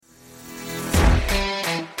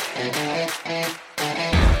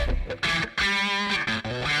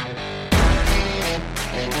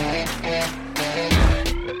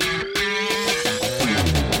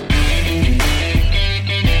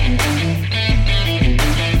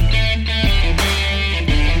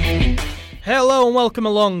Hello and welcome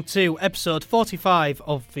along to episode 45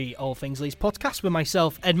 of the All Things Leeds podcast with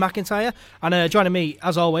myself, Ed McIntyre, and joining me,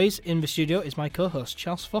 as always, in the studio is my co-host,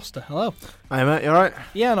 Charles Foster. Hello. Hi mate, you alright?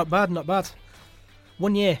 Yeah, not bad.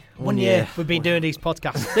 1 year. One year we've been doing these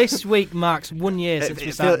podcasts. This week marks 1 year since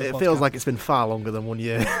we started the podcast. It feels like it's been far longer than 1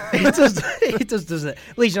 year. It does, doesn't it?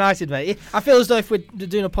 Leeds United, mate. I feel as though if we're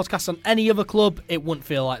doing a podcast on any other club, it wouldn't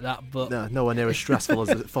feel like that. But no, nowhere near as stressful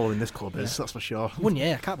as following this club is, that's for sure. 1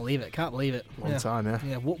 year, I can't believe it. Long time, yeah.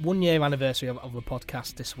 Yeah, 1 year anniversary of the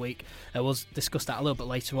podcast this week. We'll discuss that a little bit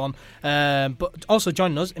later on. But also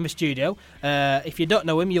joining us in the studio, if you don't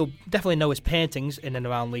know him, you'll definitely know his paintings in and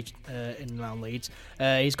around Leeds.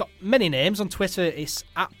 He's got many names on Twitter. It's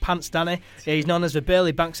at Pants Danny. He's known as the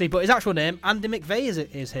Burley Banksy, but his actual name, Andy McVeigh,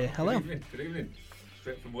 is here. Hello. Good evening.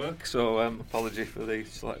 Straight from work, so apology for the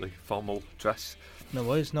slightly formal dress. No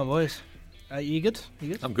worries. You good?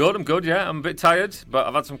 I'm good, yeah. I'm a bit tired, but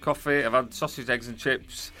I've had some coffee. I've had sausage, eggs and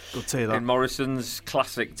chips. Good tea, that. In Morrison's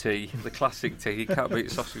classic tea. The classic tea. You can't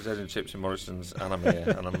beat sausage, eggs and chips in Morrison's, and I'm here,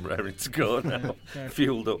 and I'm ready to go now.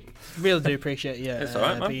 Fueled up. Really do appreciate you it's all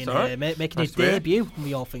right, man. being it's all right. here, making nice his debut on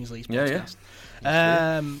the All Things Leeds podcast.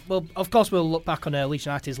 Yeah. Well, of course, we'll look back on Leeds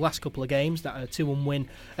United's last couple of games. That 2-1 win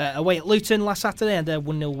away at Luton last Saturday and a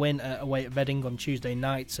 1-0 win away at Reading on Tuesday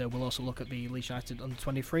night. So we'll also look at the Leeds United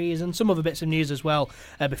under-23s and some other bits of news as well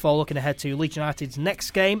before looking ahead to Leeds United's next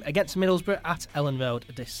game against Middlesbrough at Ellen Road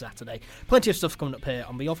this Saturday. Plenty of stuff coming up here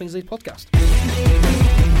on the All Things Leeds podcast.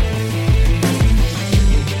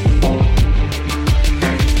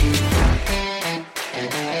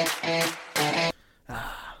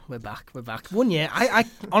 We're back. 1 year. I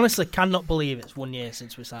honestly cannot believe it's 1 year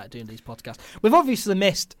since we started doing these podcasts. We've obviously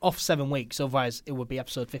missed off 7 weeks, otherwise it would be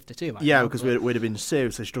episode 52. Yeah, because we'd have been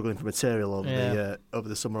seriously struggling for material over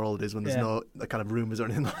the summer holidays when there's no kind of rumours or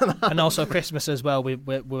anything like that. And also Christmas as well. We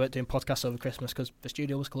weren't doing podcasts over Christmas because the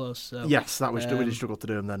studio was closed. So, yes, that we did struggle to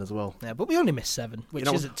do them then as well. Yeah, but we only missed 7,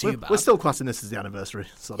 which isn't too bad. We're still classing this as the anniversary.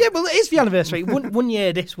 So. Yeah, well, it is the anniversary. 1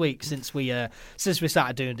 year this week since we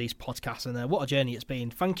started doing these podcasts, and what a journey it's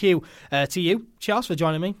been. Thank you to you, Charles, for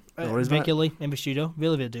joining me regularly in the studio.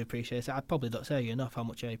 Really do appreciate it. I probably don't say you enough how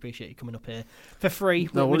much I appreciate you coming up here for free.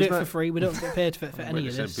 We do it for free. We don't get paid for any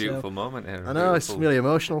of this. It's a beautiful moment here. I know, it's really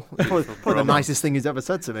emotional. Probably the nicest thing he's ever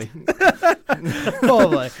said to me.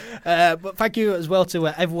 Probably. But thank you as well to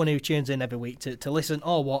everyone who tunes in every week to listen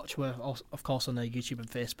or watch. We're, of course, on YouTube and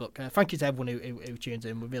Facebook. Thank you to everyone who tunes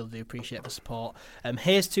in. We really do appreciate the support.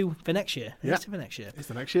 Here's to the next year. It's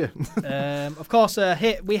the next year. Of course,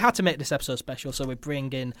 we had to make this episode special, so we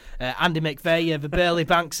bring in Andy McVeigh, the Burley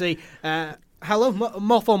Banksy. Hello,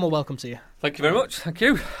 more formal welcome to you. Thank you very much. Thank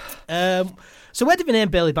you. So where did the name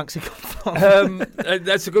Burley Banksy come from?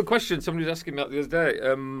 That's a good question. Somebody was asking me that the other day.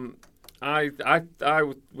 I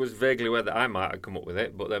was vaguely aware that I might have come up with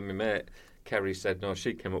it, but then my mate Kerry said no,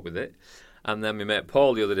 she came up with it. And then my mate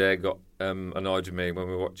Paul the other day got annoyed with me when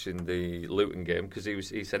we were watching the Luton game because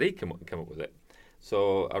he said he came up with it.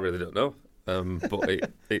 So I really don't know. But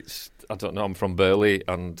it's I don't know. I'm from Burley,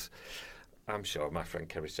 and I'm sure my friend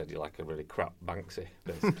Kerry said you're like a really crap Banksy,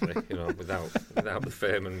 basically. Without the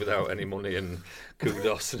fame and without any money and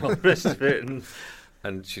kudos and all the rest of it.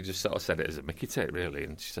 And she just sort of said it as a Mickey take, really.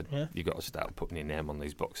 And she said, "You got to start putting your name on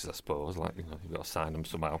these boxes, I suppose. Like, you've got to sign them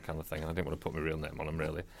somehow, kind of thing." And I didn't want to put my real name on them,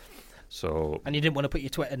 really. So. And you didn't want to put your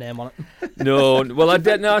Twitter name on it? No. Well, I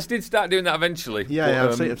did. No, I did start doing that eventually. Yeah,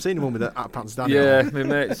 I've seen one with the at Pants Danny. Yeah, my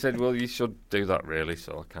mate said, "Well, you should do that, really."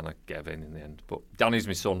 So I kind of gave in the end. But Danny's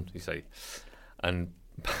my son, you see, and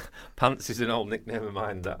Pants is an old nickname of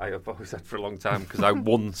mine that I have always had for a long time because I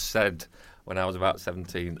once said when I was about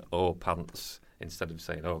 17, "Oh, Pants." Instead of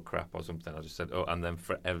saying, "Oh, crap," or something, I just said, "Oh," and then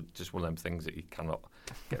forever, just one of them things that you cannot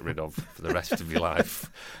get rid of for the rest of your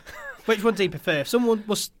life. Which one do you prefer? If someone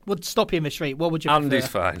would stop you in the street, what would you prefer? Andy's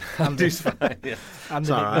fine. Andy's fine, yeah.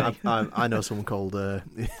 I know someone called,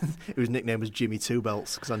 whose nickname was Jimmy Two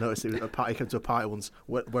Belts, because I noticed he came to a party once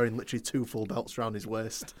wearing literally 2 full belts around his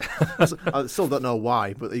waist. I still don't know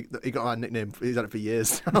why, but he got that nickname. He's had it for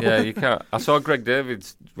years. Yeah, you can't. I saw Greg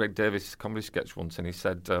Davis' comedy sketch once, and he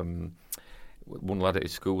said one lad at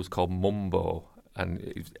his school was called Mumbo. And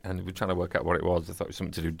we were trying to work out what it was. I thought it was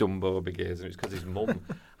something to do Dumbo, big ears, and it was because his mum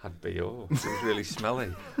had BO. It was really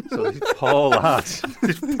smelly. So this poor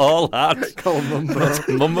lad called Mumbo.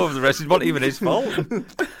 Mumbo for the rest. It wasn't even his fault.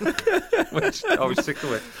 Which I was sick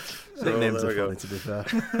of it. Nicknames there are we funny, to be fair.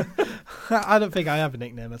 I don't think I have a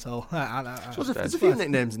nickname at all. Well, there's a few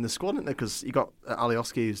nicknames in the squad, isn't there? Because you got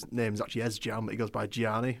Alioski's name's actually Ezjan, but he goes by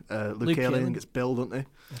Gianni. Luke Ayling gets Bill, doesn't he?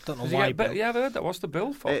 I don't know why. Yeah, I've heard that. What's the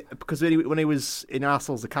Bill for? Because when he was in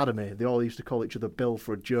Arsenal's academy, they all used to call each other Bill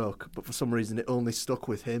for a joke, but for some reason it only stuck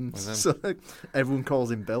with him. So everyone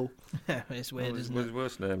calls him Bill. It's weird, isn't it? There's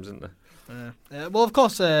worse names, isn't there? Well, of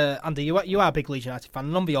course, Andy, you are a big Leeds United fan. A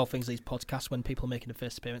number of All Things Leeds podcasts, when people making a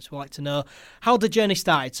first appearance, we like to know how the journey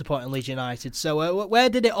started supporting Leeds United. So, where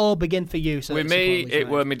did it all begin for you? With me, it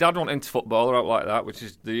were my dad went into football or out like that, which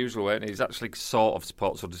is the usual way. And he's actually sort of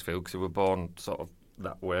supports Huddersfield because he were born sort of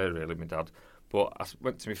that way, really, my dad. But I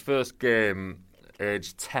went to my first game,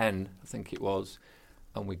 age 10, I think it was,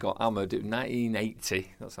 and we got hammered. It was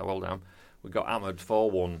 1980. That's how old I am. We got hammered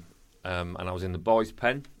 4-1. And I was in the boys'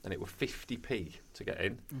 pen, and it were 50p to get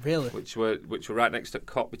in. Really? Which were right next to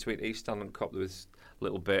Cop, between East Stand and Cop. There was a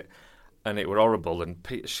little bit, and it were horrible. And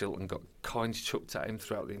Peter Shilton got coins chucked at him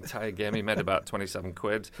throughout the entire game. He made about 27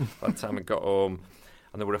 quid by the time he got home.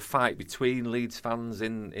 And there were a fight between Leeds fans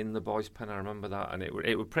in the boys' pen. I remember that, and it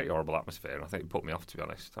were pretty horrible atmosphere. And I think it put me off, to be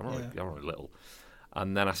honest. I'm only little.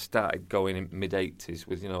 And then I started going in mid-80s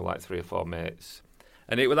with like 3 or 4 mates.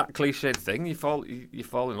 And it was that cliched thing. You fall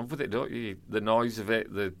in love with it, don't you? The noise of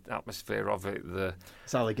it, the atmosphere of it.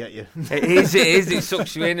 That's how they get you. It is. It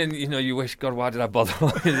sucks you in, and you wish, God, why did I bother?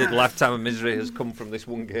 The lifetime of misery has come from this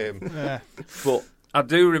one game. Yeah. But I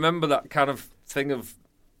do remember that kind of thing of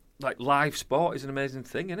like live sport is an amazing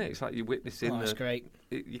thing, isn't it? It's like you're witnessing. That's great.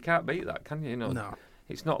 You can't beat that, can you? No.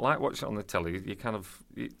 It's not like watching it on the telly. You kind of.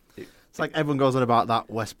 It's like everyone goes on about that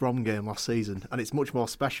West Brom game last season, and it's much more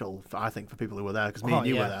special, I think, for people who were there, because me and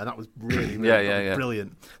you were there, and that was really,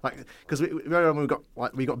 brilliant. Like, because we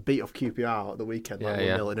got beat off QPR at the weekend,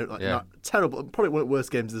 1-0, and it was terrible, probably one of the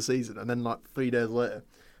worst games of the season, and then 3 days later,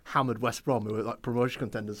 hammered West Brom, who were like promotion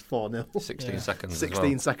contenders 4-0. 16 seconds.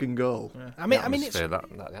 16-second goal. Yeah. I mean, it's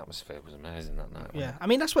that atmosphere was amazing that night. Yeah, I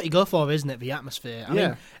mean that's what you go for, isn't it? The atmosphere. I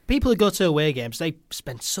mean, people who go to away games, they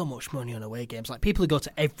spend so much money on away games. Like people who go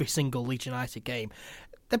to every single Leeds United game,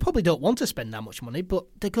 they probably don't want to spend that much money, but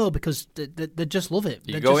they go because they just love it.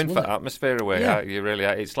 You go in for atmosphere away. Yeah. You really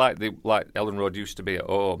are. It's like Ellen Road used to be at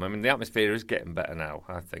home. I mean, the atmosphere is getting better now.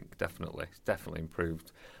 I think definitely, it's definitely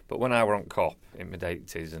improved. But when I were on Cop in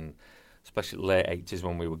mid-80s and especially late 80s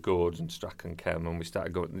when we were good and Strachan came and we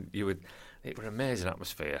started going, it was an amazing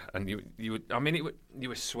atmosphere, and you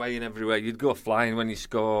were swaying everywhere. You'd go flying when you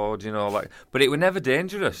scored, but it was never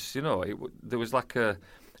dangerous. There was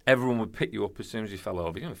everyone would pick you up as soon as you fell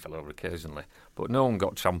over. You fell over occasionally, but no one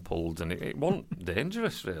got trampled, and it wasn't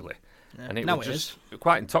dangerous really. Yeah. And it was just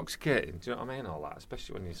quite intoxicating. Do you know what I mean? All that,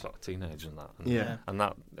 especially when you're sort of teenager and that. And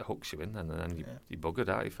that hooks you in, and then you buggered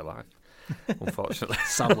out for life. Unfortunately,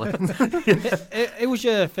 sadly. It was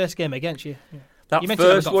your first game against you. Yeah. That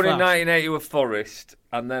first one in 1980 was Forest,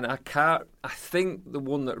 and then I think the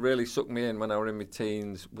one that really sucked me in when I were in my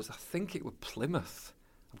teens was, I think it was Plymouth.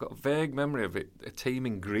 I've got a vague memory of it, a team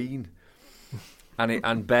in green.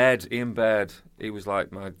 And Baird, Ian Baird, he was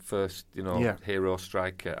like my first, hero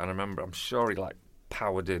striker. And I'm sure he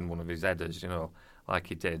powered in one of his headers, like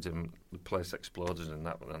he did, and the place exploded, and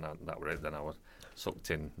that were it. Then I was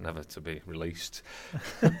sucked in, never to be released.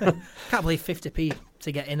 Can't believe 50p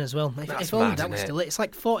to get in as well. If only that was still it. It's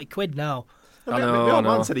like 40 quid now. I know.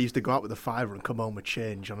 Man said he used to go out with a fiver and come home with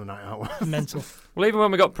change on a night out. Mental. Well, even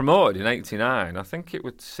when we got promoted in '89, I think it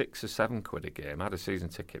was 6 or 7 quid a game. I had a season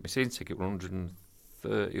ticket. My season ticket was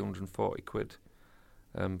 130, 140 quid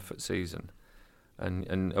for the season.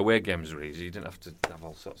 And away games were easy. You didn't have to have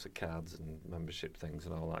all sorts of cards and membership things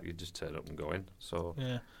and all that. You just turn up and go in. So,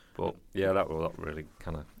 but that really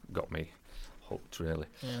kind of got me hooked, really.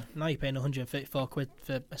 Yeah. Now you're paying 134 quid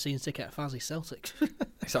for a season ticket at Farsley Celtic.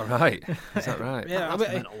 Is that right? Yeah,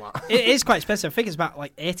 it is quite expensive. I think it's about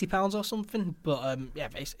 £80 or something. But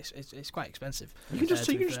it's quite expensive. You can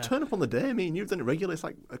just turn up on the day. I mean, you've done it regularly. It's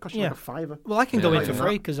it costs you like a fiver. Well, I can go in for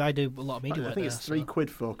free because I do a lot of media. I think it's 3 quid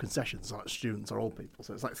for concessions, like students or old people.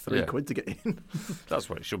 So it's like 3 quid to get in. That's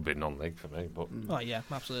what it should be non-league for me. But oh yeah,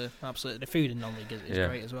 absolutely. The food in non-league is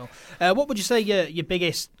great as well. What would you say your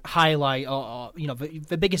biggest highlight or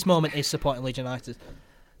the biggest moment is supporting Leeds United?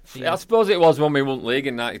 I suppose it was when we won league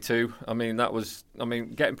in '92.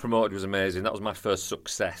 Getting promoted was amazing. That was my first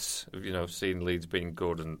success of seeing Leeds being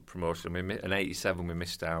good and promotion. In '87 we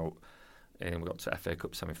missed out, and we got to FA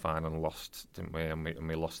Cup semi-final and lost, didn't we? And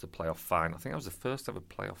we lost the playoff final. I think that was the first ever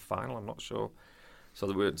playoff final. I'm not sure. So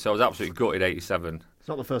I was absolutely gutted. 87. It's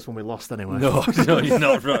not the first one we lost anyway. No, you're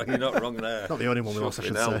not wrong. You're not wrong there. Not the only one we lost, I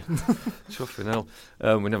should say. Chuffing hell.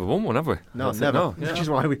 We never won one, have we? No, never. No, yeah. Which is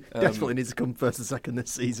why we desperately need to come first and second this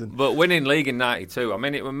season. But winning league in 92, I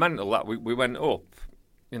mean, it was mental that we went up.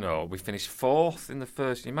 You know, we finished fourth in the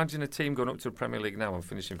first. Imagine a team going up to the Premier League now and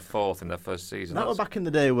finishing fourth in their first season. That was back in the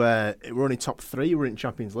day where it were only top 3. You were in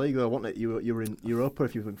Champions League, though, wasn't it? You were in Europa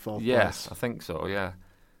if you were in fourth. Yes, I think so. Yeah.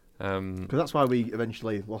 Because that's why we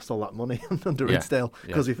eventually lost all that money under Ridsdale,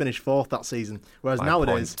 because we finished fourth that season. Whereas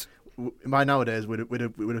by nowadays we'd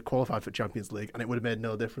have qualified for Champions League, and it would have made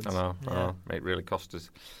no difference. I know. It really cost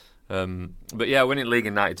us. But yeah, winning league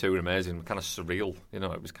in 92 was amazing, kind of surreal. You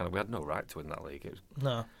know, it was kind of, we had no right to win that league. It was,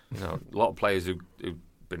 you know, a lot of players who'd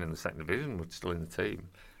been in the second division were still in the team.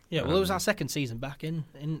 Yeah, well, it was our second season back in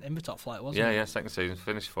the top flight, wasn't it? Yeah, second season,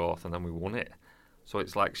 finished fourth, and then we won it. So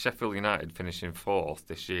it's like Sheffield United finishing fourth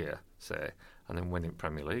this year, say, and then winning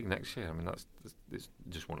Premier League next year. I mean, it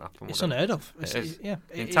just won't happen. It's unheard of. The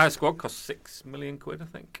entire squad cost £6 million, I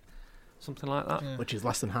think. Something like that. Yeah. Which is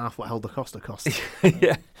less than half what Helder Costa cost.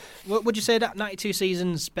 Yeah. Would you say that 92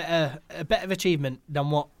 season's a better achievement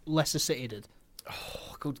than what Leicester City did?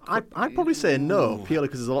 Oh, good. I'd probably say no, purely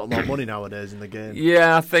because there's a lot more money nowadays in the game.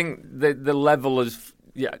 Yeah, I think the level is...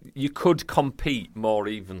 Yeah, you could compete more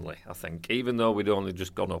evenly, I think. Even though we'd only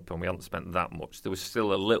just gone up and we hadn't spent that much, there was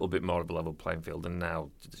still a little bit more of a level playing field, and now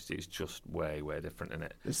it's just way, way different, isn't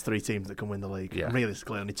it? There's 3 teams that can win the league. Yeah.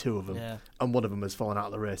 Realistically, only 2 of them. Yeah. And one of them has fallen out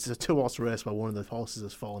of the race. It's a 2-horse race where one of the horses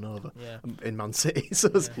has fallen over in Man City. So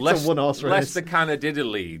it's a 1-horse race. Leicester kind of did a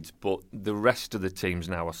lead, but the rest of the teams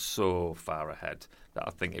now are so far ahead that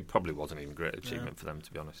I think it probably wasn't even a great achievement for them,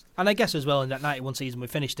 to be honest. And I guess as well, in that 91 season, we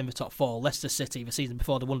finished in the top 4. Leicester City, the season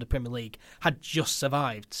before they won the Premier League, had just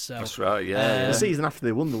survived. So that's right, yeah. The season after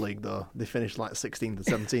they won the league, though, they finished like 16th and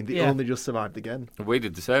 17th. They only just survived again. We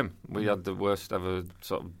did the same. We had the worst ever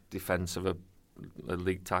sort of defence of a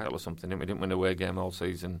league title or something. We didn't win a away game all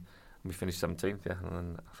season. We finished 17th, and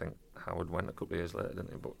then I think Howard went a couple of years later, didn't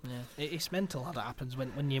he? But it's mental how that happens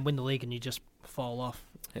when you win the league and you just fall off.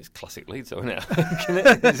 It's classic Leeds, though, isn't it?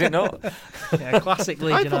 Is it not? Yeah, classic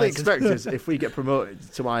Leeds. I fully expect us, if we get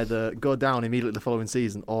promoted, to either go down immediately the following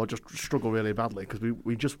season or just struggle really badly, because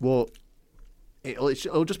we just won't.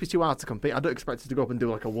 It'll just be too hard to compete. I don't expect us to go up and do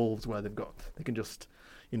like a Wolves where they can just,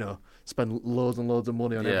 you know, spend loads and loads of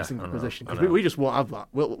money on every single position, because we just won't have that.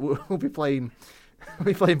 We'll be playing. We'll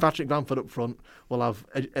be playing Patrick Bamford up front. We'll have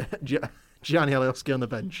Gianni Alioski on the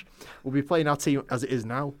bench. We'll be playing our team as it is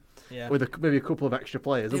now, with maybe a couple of extra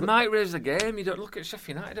players. They might raise the game. You don't look at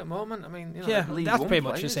Sheffield United at the moment. I mean, you know, League that's One pretty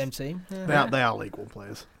players. much the same team. Yeah. They are League One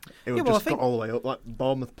players. It would just got all the way up. Like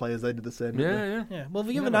Bournemouth players, they did the same. Yeah. Well,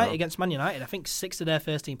 the other night against Man United, I think 6 of their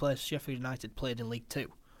first team players for Sheffield United played in League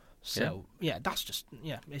Two. So, that's just,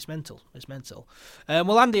 it's mental. It's mental.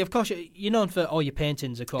 Well, Andy, of course, you're known for all your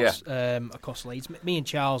paintings across Leeds. Me and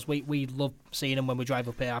Charles, we love seeing them when we drive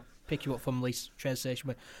up here. I pick you up from Leeds train station,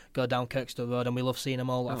 we go down Kirkstall Road, and we love seeing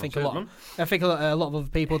them all. I think a lot of other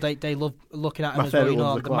people, they love looking at them as well, you know,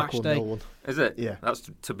 on the match day. One. Is it? Yeah.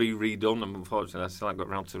 That's to be redone, and unfortunately, I still haven't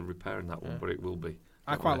got around to repairing that one, but it will be.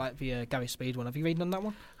 I quite like the Gary Speed one. Have you redone that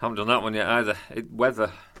one? Haven't done that one yet either.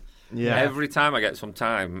 Weather. Yeah. Every time I get some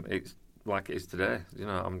time, it's like it is today. You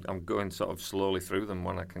know, I'm going sort of slowly through them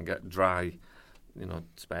when I can get dry, you know,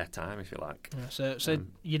 spare time, if you like. Yeah, so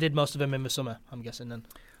you did most of them in the summer, I'm guessing then.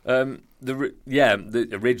 Originally,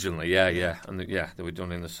 and they were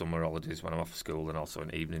done in the summer holidays when I'm off school, and also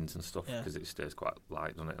in evenings and stuff, because it stays quite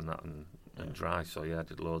light, doesn't it, and dry. So I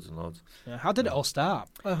did loads and loads. Yeah. How did it all start?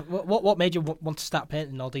 What made you want to start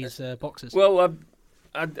painting all these boxes? Well,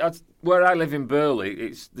 where I live in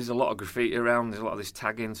Burley, there's a lot of graffiti around. There's a lot of this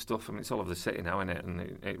tagging stuff. I mean, it's all over the city now, isn't it? And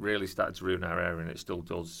it really started to ruin our area, and it still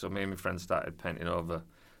does. So me and my friends started painting over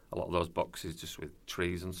a lot of those boxes just with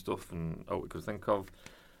trees and stuff and all we could think of.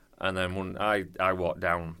 And then when I walked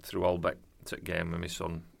down through Albeck to a game with my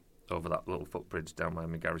son over that little footbridge down by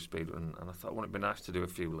Gary Speed, and I thought, wouldn't it be nice to do a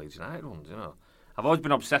few Leeds United ones, you know? I've always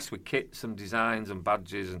been obsessed with kits and designs and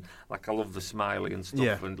badges, and like I love the smiley and stuff.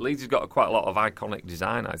 Yeah. And Leeds has got quite a lot of iconic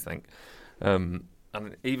design, I think. And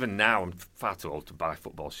even now, I'm far too old to buy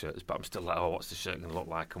football shirts, but I'm still like, what's the shirt going to look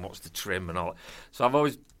like, and what's the trim and all. So I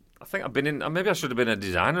think I've been in. Maybe I should have been a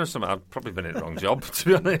designer or something. I've probably been in the wrong job, to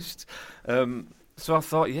be honest. So I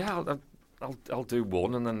thought, I'll do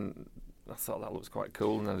one, and then I thought that looks quite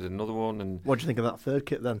cool, and then I did another one. And what do you think of that third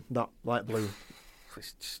kit then? That light blue.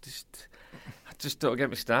 Just don't get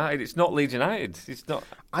me started. It's not Leeds United. It's not.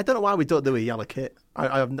 I don't know why we don't do a yellow kit.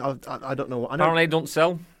 I don't know. Apparently, it don't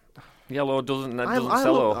sell. Yellow doesn't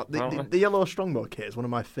sell. The yellow Strongbow kit is one of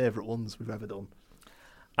my favourite ones we've ever done.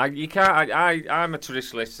 You can't. I'm a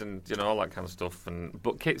traditionalist, and all that kind of stuff.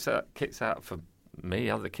 But kits out for me.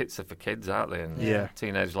 The kits are for kids, aren't they? And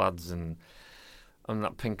teenage lads and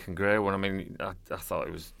that pink and grey one. I mean, I thought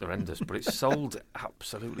it was horrendous, but it's sold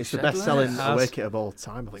absolutely. It's the best-selling away kit of all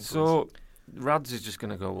time, I think. So Rads is just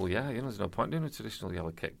going to go. Well, there's no point doing a traditional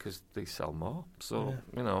yellow kit because they sell more. So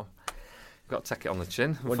you've got to take it on the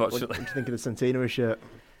chin. Unfortunately, what do you think of the Centenary shirt?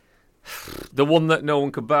 The one that no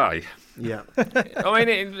one could buy. Yeah. I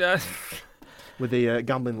mean, with the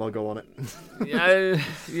gambling logo on it.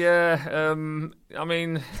 I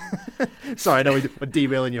mean, sorry, I know we're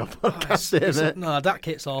derailing your podcast here, mate. No, that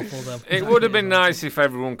kit's awful though. It would have been nice if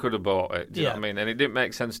everyone could have bought it. Do you know what I mean? And it didn't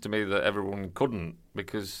make sense to me that everyone couldn't,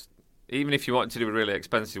 because even if you wanted to do a really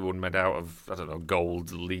expensive one made out of, I don't know,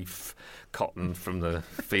 gold leaf cotton from the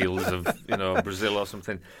fields of Brazil or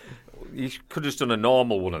something, you could have just done a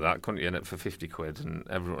normal one of that, couldn't you? In it for 50 quid, and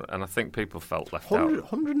I think people felt left out.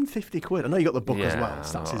 150 quid. I know you got the book as well.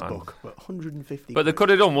 That's his book, but 150. But they could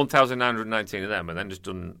have done 1,919 of them, and then just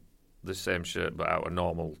done the same shirt but out of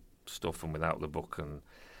normal stuff and without the book. And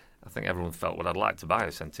I think everyone felt, well, I'd like to buy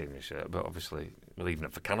a Centenary shirt, but obviously, even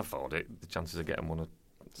if I can afford it, the chances of getting one are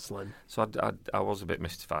slim. So I was a bit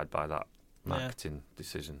mystified by that marketing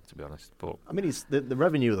decision, to be honest. But I mean, the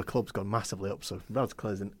revenue of the club's gone massively up, so Brad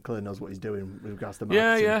clearly knows what he's doing with regards to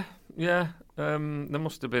marketing. Yeah. There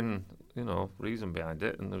must have been, reason behind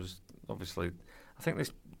it, and there was obviously, I think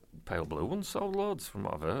this pale blue one sold loads from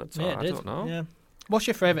what I've heard. So I don't know. Yeah. What's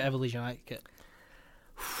your favourite ever Leeds United kit?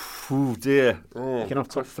 Oh dear. You can have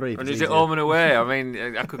top three. And is it home and away? I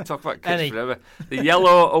mean, I could talk about kits forever. The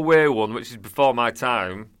yellow away one, which is before my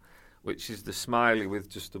time, which is the smiley with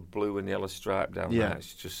just a blue and yellow stripe down there.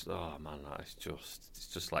 It's just, it's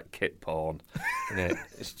just like kit porn, isn't it?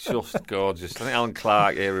 It's just gorgeous. I think Alan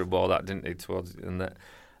Clark era wore that, didn't he?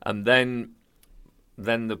 And then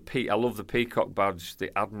I love the peacock badge,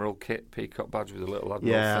 the Admiral kit peacock badge with the little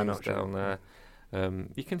Admiral things down there.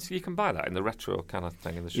 You can buy that in the retro kind of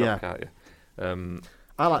thing in the shop, can't you?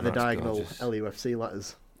 I like the diagonal LUFC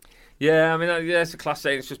letters. Yeah, I mean, it's a class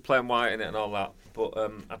A. It's just plain white in it and all that. But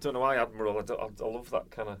I don't know why Admiral. I love that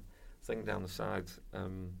kind of thing down the side.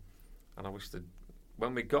 And I wish that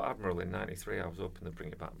when we got Admiral in '93, I was hoping they'd bring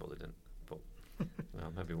it back, but they didn't. But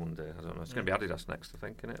maybe one day. I don't know. It's going to be Adidas next, I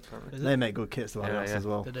think, isn't it? Apparently. They make good kits, the Adidas as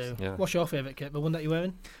well. They do. Yeah. What's your favourite kit? The one that you're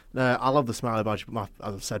wearing? I love the smiley badge, but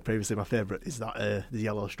as I've said previously, my favourite is that the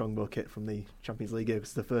yellow Strongbow kit from the Champions League game.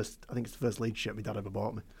 It's I think it's the first Leeds shirt my dad ever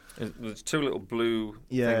bought me. There's two little blue.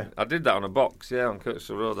 Yeah, things. I did that on a box. Yeah, on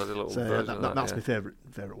Kirkstall Road. I did a little version of that. That's my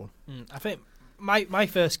favourite one. I think my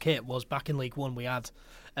first kit was back in League One. We had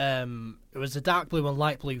it was a dark blue and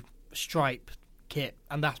light blue stripe kit,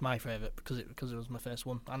 and that's my favourite because it was my first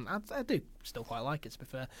one, and I do still quite like it, to be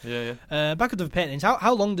fair. Yeah. Back up to the paintings.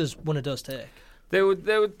 How long does one of those take? They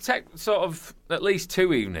would take sort of at least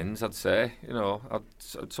 2 evenings, I'd say.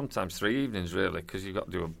 Sometimes 3 evenings really, because you've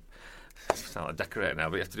got to do it's not like decorating now,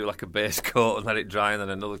 but you have to do like a base coat and let it dry, and then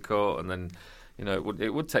another coat, and then it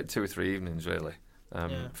would take 2 or 3 evenings really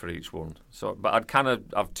for each one. So, but I'd kind of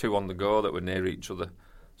have 2 on the go that were near each other.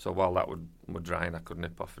 So while that would dry, I could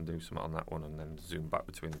nip off and do something on that one, and then zoom back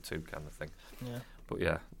between the 2 kind of thing. Yeah. But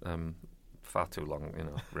far too long,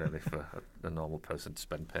 really, for a normal person to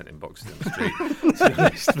spend painting boxes in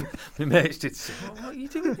the street. My mates did say, "What are you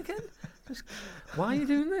doing again? Why are you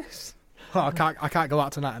doing this?" Oh, I can't go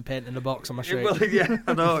out tonight and paint in a box on my street. Well, yeah,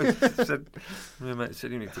 I know. My mate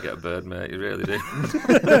said, "You need to get a bird, mate. You really do."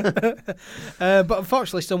 But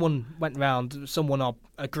unfortunately, someone or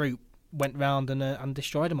a group went round and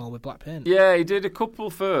destroyed them all with black paint. Yeah, he did a couple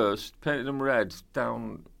first, painted them red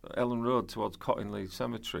down Ellen Road towards Cottingley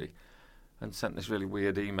Cemetery, and sent this really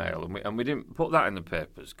weird email, and we didn't put that in the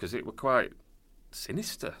papers because it were quite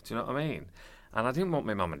sinister. Do you know what I mean? And I didn't want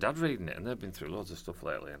my mum and dad reading it, and they've been through loads of stuff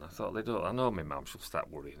lately, and I thought I know my mum, she'll start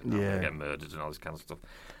worrying and I'm going to get murdered and all this kind of stuff.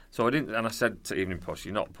 So I didn't, and I said to Evening Post,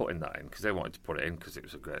 "You're not putting that in," because they wanted to put it in because it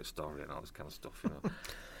was a great story and all this kind of stuff,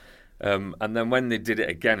 And then when they did it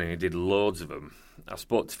again, and he did loads of them, I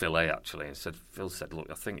spoke to Phil A actually and Phil said, "Look,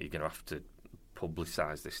 I think you're going to have to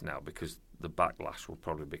publicise this now because the backlash will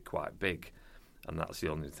probably be quite big, and that's the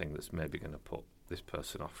only thing that's maybe going to put this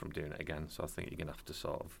person off from doing it again. So I think you're going to have to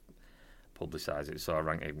sort of publicise it." So I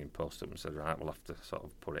rang Evening Post up and said, "Right, we'll have to sort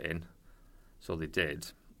of put it in." So they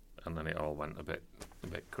did, and then it all went a bit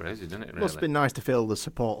crazy, didn't it? Really? Must have been nice to feel the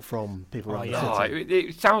support from people around the city.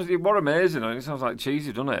 It was amazing. It sounds like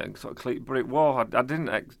cheesy, doesn't it? Sort of, but it was. I didn't,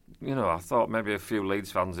 I thought maybe a few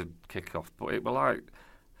Leeds fans would kick off, but it were like,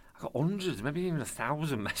 I I got hundreds, maybe even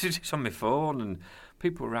 1,000 messages on my phone, and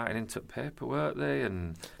people were writing into paper, weren't they?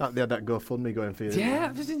 And They had that GoFundMe going for you.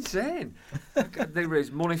 yeah, it was insane. They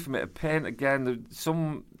raised money for me to paint again.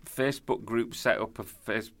 Some Facebook group set up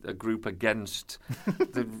a group against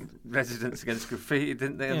the Residents Against Graffiti,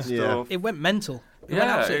 didn't they? And stuff. It went mental. It went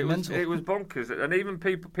absolutely mental. It was bonkers. And even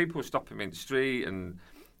people were stopping me in the street and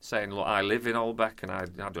saying, look, I live in Olbeck and I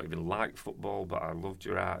don't even like football, but I loved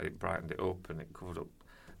your art. It brightened it up and it covered up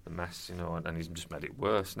the mess, and he's just made it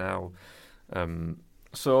worse now.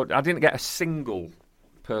 So I didn't get a single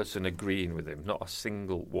person agreeing with him, not a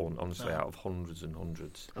single one, honestly, out of hundreds and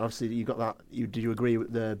hundreds. Obviously, you got that. Did you agree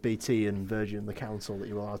with the BT and Virgin and the council that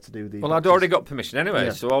you were allowed to do the? Well, I'd already got permission anyway,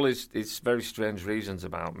 so all his very strange reasons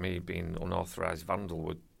about me being unauthorised vandal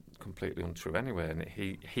were completely untrue anyway, and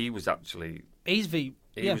he was actually... He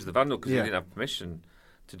was the vandal because he didn't have permission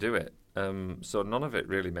to do it. So none of it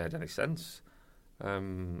really made any sense.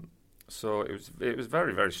 So it was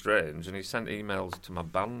very, very strange, and he sent emails to my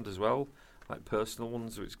band as well, like personal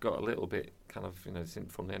ones, which got a little bit kind of, it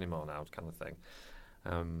isn't funny anymore now, kind of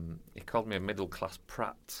thing. He called me a middle-class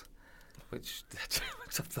prat, which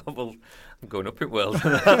I thought, well, I'm going up in world.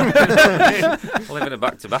 I live in a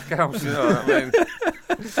back-to-back house, I mean,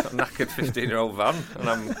 got a knackered 15-year-old van, and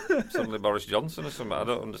I'm suddenly Boris Johnson or something. I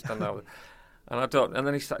don't understand how... And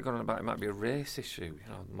then he started going on about it might be a race issue,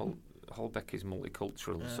 Holbeck is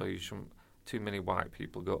multicultural, so you shouldn't too many white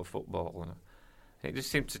people go to football. And it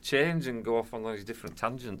just seemed to change and go off on those different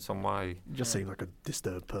tangents on why. It just seemed like a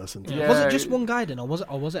disturbed person. Yeah. Was it just one guy then, or was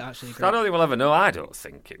it actually a group? I don't think we'll ever know. I don't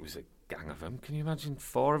think it was a gang of them. Can you imagine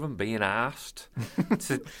 4 of them being asked?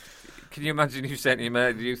 Can you imagine you saying to your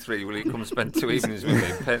mate, you 3, will you come spend 2 evenings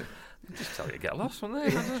with me? Just tell you to get lost,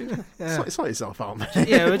 wouldn't they? Sort yourself out, mate.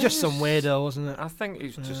 Yeah, it was just some weirdo, wasn't it? I think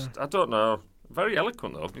he's just, I don't know. Very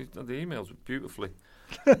eloquent, though. The emails were beautifully.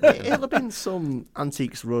 It'll have been some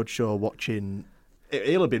Antiques Roadshow watching.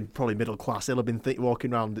 He'll have been probably middle class. He'll have been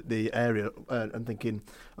walking around the area and thinking,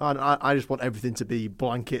 I just want everything to be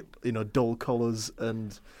blanket, dull colours,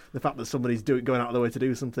 and the fact that somebody's going out of their way to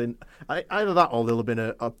do something. Either that, or they'll have been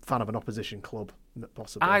a fan of an opposition club,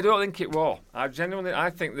 possibly. I don't think it was. I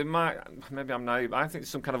think they might. Maybe I'm naive. I think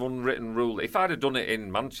it's some kind of unwritten rule. If I'd have done it in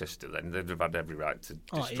Manchester, then they'd have had every right to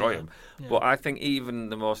destroy him. Yeah. But I think even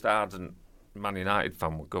the most ardent Man United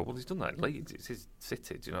fan would go, well, he's done that in Leeds. It's his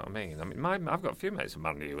city. Do you know what I mean? I've got a few mates of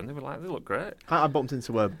Man U, and they were like, they look great. I bumped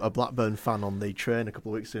into a Blackburn fan on the train a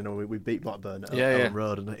couple of weeks ago. We beat Blackburn at Ellen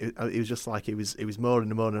Road, and it was just like he was moaning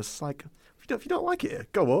and moaning. It's like, if you don't like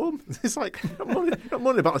it, go home. It's like, you're not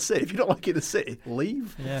moaning about the city. If you don't like it in the city,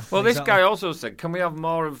 leave. Yeah, well, exactly. This guy also said, can we have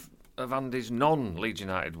more of Andy's non-Leeds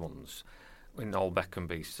United ones in Olbeck and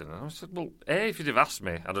Beeston? And I said, well, A, if you'd have asked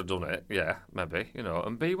me, I'd have done it. Yeah, maybe,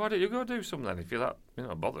 and B, why don't you go do something then? If you're that,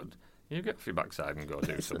 bothered, you get off your backside and go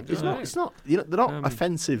do something. It's not. They're not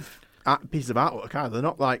offensive pieces of artwork either. They're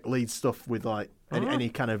not like Leeds stuff with like any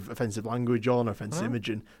kind of offensive language or offensive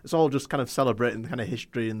imaging. It's all just kind of celebrating the kind of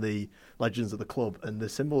history and the legends of the club and the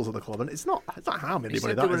symbols of the club. And it's not harming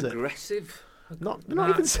anybody. That is aggressive. Not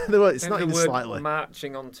even the word. It's not even slightly.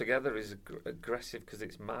 Marching on together is aggressive because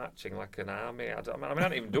it's marching like an army. I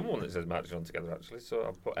haven't even done one that says marching on together actually. So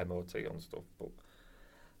I've put MOT on stuff. But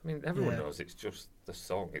everyone knows it's just the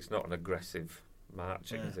song. It's not an aggressive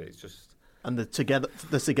marching, is it? It's just. And the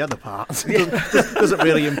together part doesn't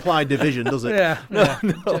really imply division, does it? Yeah.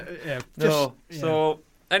 No. So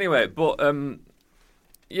anyway, but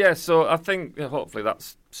so I think hopefully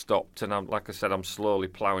that's stopped, and like I said, I'm slowly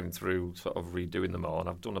ploughing through, sort of redoing them all, and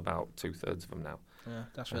I've done about 2/3 of them now. Yeah,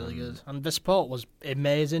 that's really good. And the support was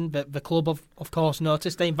amazing. The club, of course,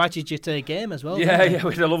 noticed. They invited you to a game as well. Yeah,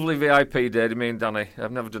 we had a lovely VIP day, me and Danny.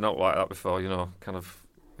 I've never done out like that before, kind of,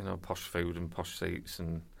 posh food and posh seats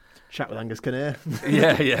and... Chat with Angus Kinnear.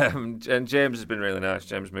 yeah. And James has been really nice,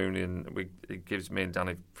 James Mooney, and he gives me and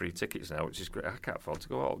Danny free tickets now, which is great. I can't afford to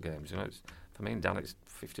go to all games, for me and Dan, it's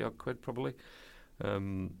 50-odd quid probably.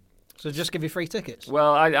 So just give you free tickets?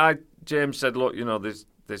 Well, James said, look,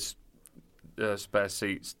 there's spare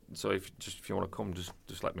seats, so if you want to come,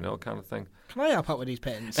 just let me know, kind of thing. Can I help out with these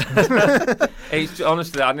paintings?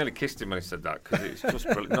 Honestly, I nearly kissed him when he said that, because it's just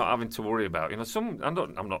brilliant, not having to worry about. I'm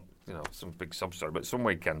not some big sob story, but some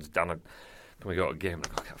weekends, Dan, can we go to a game?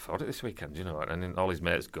 I can't afford it this weekend, and then all his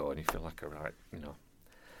mates go, and you feel like a right,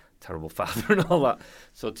 terrible father and all that.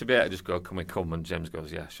 So to be able to just go, can we come? And James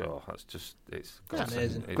goes, yeah, sure. It's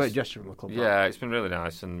amazing. Great gesture from the club. Yeah, it's been really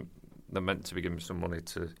nice, and they're meant to be giving me some money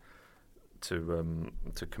to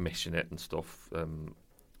commission it and stuff.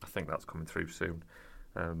 I think that's coming through soon.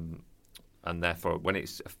 And therefore, when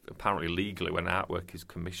it's apparently legally, when artwork is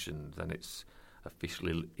commissioned, then it's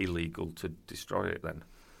officially illegal to destroy it then.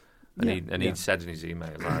 And he'd said in his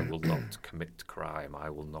email, I will not commit crime, I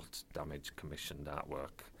will not damage commissioned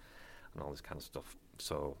artwork, and all this kind of stuff.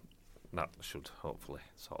 So that should hopefully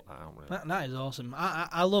sort that out. Really. That is awesome.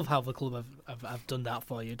 I love how the club have done that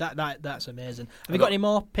for you. That's amazing. Have you got any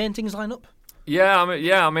more paintings lined up? Yeah,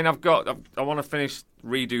 I mean, I want to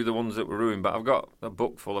redo the ones that were ruined, but I've got a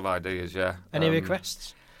book full of ideas. Yeah. Any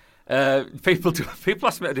requests? People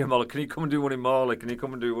ask me to do them all. Can you come and do one in Morley? Can you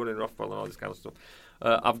come and do one in Rothwell and all this kind of stuff?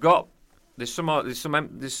 I've got there's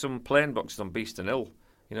some plain boxes on Beeston Hill.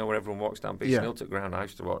 You know, where everyone walks down Beeston Hill to the ground. I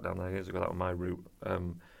used to walk down there years ago. That was my route.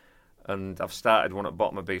 And I've started one at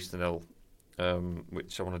bottom of Beeston Hill,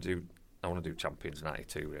 which I want to do. I want to do Champions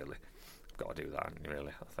 '92. Really, I've got to do that.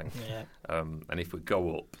 Really, I think. Yeah. And if we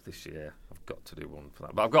go up this year, I've got to do one for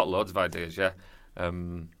that. But I've got loads of ideas. Yeah.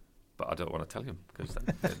 But I don't want to tell you because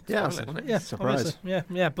surprise.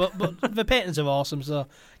 Yeah. But the paintings are awesome. So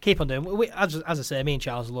keep on doing. As I say, me and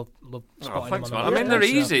Charles love spotting thanks, them on man. I mean, they're so.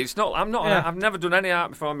 easy. It's not. I'm not. Yeah. I've never done any art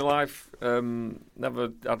before in my life. Never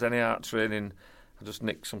had any art training. I just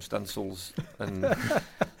nicked some stencils and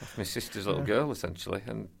my sister's little girl, essentially,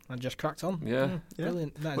 and just cracked on. Yeah.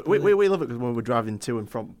 Brilliant. We love it because when we're driving to and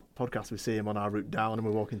from podcasts, we see him on our route down, and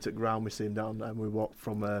we're walking to the ground, we see him down, and we walk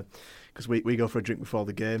from because we go for a drink before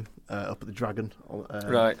the game up at the Dragon,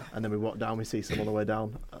 right, and then we walk down, we see some on the way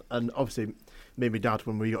down, and obviously me and my dad,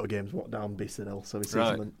 when we go to games, walk down Beeston Hill, so we see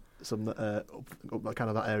some up kind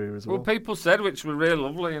of that area as well. Well, people said, which were really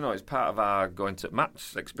lovely, it's part of our going to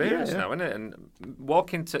match experience now, isn't it? And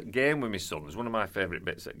walking to game with my son was one of my favourite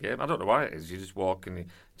bits at game. I don't know why it is. You just walk and you're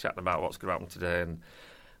chatting about what's going to happen today, and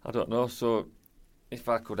I don't know. So if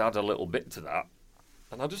I could add a little bit to that,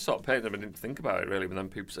 and I just sort of painted them and didn't think about it really, but then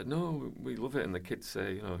people said, no, we love it, and the kids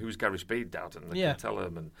say, who's Gary Speed, Dad? And they can tell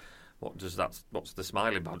them, and what's the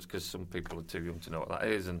smiley badge, because some people are too young to know what that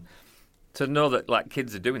is, and to know that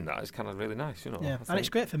kids are doing that is kind of really nice, Yeah, and it's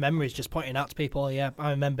great for memories, just pointing out to people. Yeah,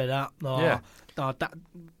 I remember that. That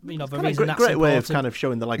the reason that's great way of kind of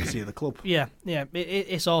showing the legacy of the club. Yeah,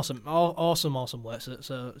 it's awesome, awesome work.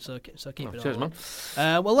 So keep it cheers, on.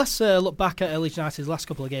 Man. Well, let's look back at Leeds United's last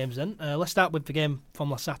couple of games. Then let's start with the game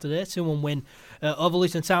from last Saturday, 2-1 win over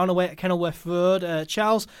Luton Town away at Kenilworth Road.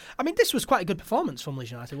 Charles, I mean, this was quite a good performance from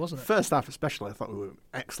Leeds United, wasn't it? First half, especially, I thought we were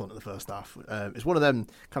excellent in the first half. It's one of them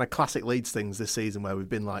kind of classic Leeds things this season where we've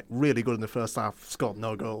been really good in the first half, scored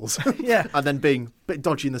no goals, and then being a bit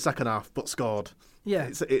dodgy in the second half, but scored. Yeah,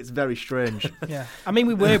 it's very strange. Yeah, I mean,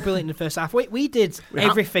 we were brilliant in the first half. We did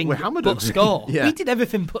everything but score. We did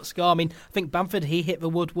everything but score. I mean, I think Bamford, he hit the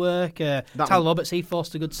woodwork. Tyler Roberts, he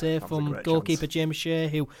forced a good save from goalkeeper James Shea,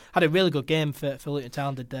 who had a really good game for Luton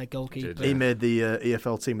Town. Did their goalkeeper? He made the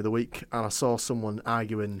EFL Team of the Week, and I saw someone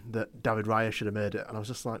arguing that David Raya should have made it, and I was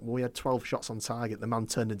just like, well, we had 12 shots on target. The man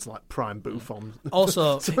turned into prime Buffon.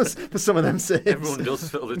 Also, for some of them saves, everyone does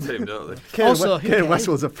fill the team, don't they? Kane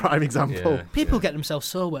Westwell's a prime example. Yeah. People get themselves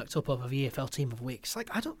so worked up over the EFL Team of the Week. It's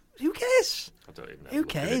who cares? I don't even know. Who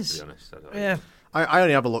cares? To be honest, I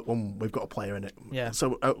only have a look when we've got a player in it. Yeah.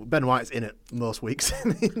 So Ben White's in it most weeks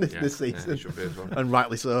this season, should be as well. and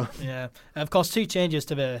rightly so. Yeah. Of course, two changes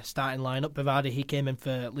to the starting lineup. Bavard, he came in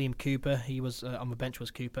for Liam Cooper. He was on the bench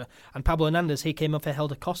was Cooper, and Pablo Hernandez, he came in for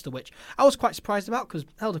Helder Costa, which I was quite surprised about because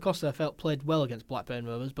Helder Costa I felt played well against Blackburn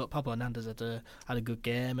Rovers, but Pablo Hernandez had a good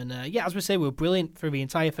game. And as we say, we were brilliant through the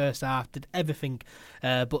entire first half. Did everything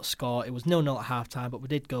but score. It was 0-0 at half time, but we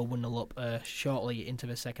did go 1-0 up shortly into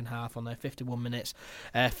the second half on 51 minutes.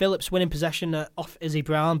 Phillips winning possession off Izzy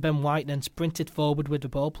Brown. Ben White then sprinted forward with the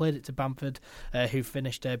ball, played it to Bamford, who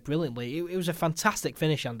finished brilliantly. It was a fantastic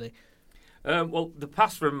finish, Andy. Well, the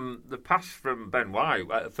pass from Ben White.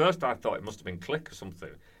 At first, I thought it must have been Click or something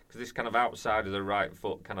because this kind of outside of the right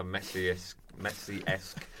foot, kind of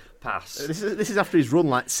Messi-esque pass. This is after he's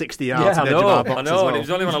run 60 yards. Yeah, I know. And it was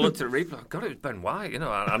only when I looked at the replay, God, it was Ben White.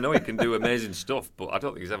 I know he can do amazing stuff, but I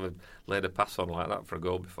don't think he's ever laid a pass on like that for a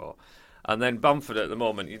goal before. And then Bamford at the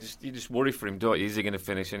moment, you just worry for him, don't you? Is he going to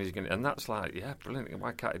finish? And that's brilliant.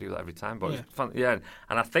 Why can't he do that every time? But it's fun, and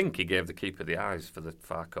I think he gave the keeper the eyes for the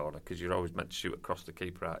far corner because you're always meant to shoot across the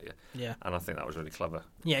keeper, aren't you? Yeah. And I think that was really clever.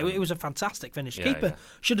 Yeah, it was a fantastic finish. Keeper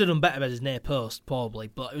should have done better at his near post, probably,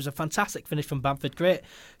 but it was a fantastic finish from Bamford. Great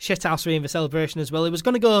shithousery in the celebration as well. He was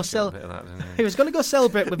going to go He was going to go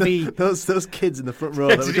celebrate with the those kids in the front row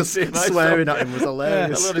that were just swearing at him was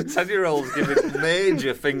hilarious. A lot of 10-year-olds giving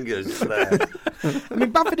major fingers there. I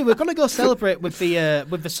mean, Bamford, we were going to go celebrate with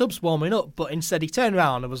the subs warming up, but instead he turned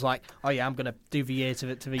around and was like, "Oh yeah, I'm going to do the year to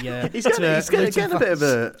the." He's getting a bit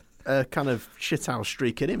of a kind of shithouse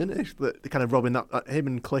streak in him, isn't it? That kind of robbing that him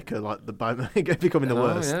and Clicker like becoming the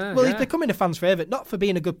worst. Yeah, Well, he's becoming a fan's favourite, not for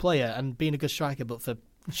being a good player and being a good striker, but for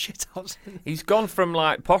shithouse. He's gone from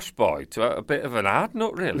like posh boy to a bit of an hard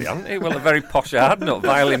nut, really, hasn't he? Well, a very posh hard nut,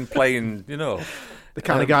 violin playing, you know. The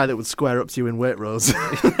kind of guy that would square up to you in Waitrose.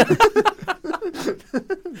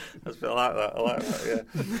 That's a bit like that. I like that.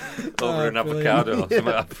 Yeah. Over an avocado.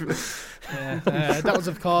 That was,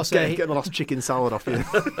 of course, Get the last chicken salad off you.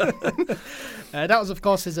 that was, of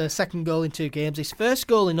course, his second goal in 2 games. His first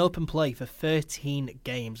goal in open play for 13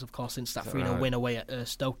 games, of course, since that 3-0 win away at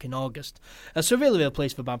Stoke in August. So really, really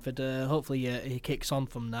pleased for Bamford. Hopefully, he kicks on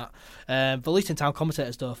from that. The Luton Town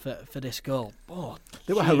commentators, though, for this goal,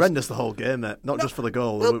 They were horrendous the whole game, mate. Not just for the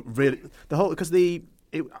goal. They were really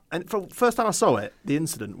and for first time I saw it, the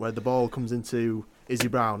incident where the ball comes into Izzy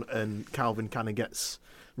Brown and Calvin kind of gets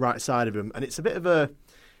right side of him, and it's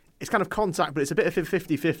kind of contact, but it's a bit of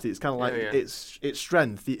 50-50. It's kind of like it's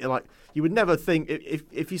strength. You would never think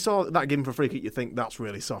if you saw that given for a free kick, you'd think that's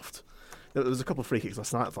really soft. There was a couple of free kicks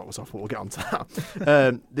last night I thought was soft, but we'll get on to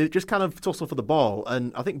that. They just kind of tussle for the ball,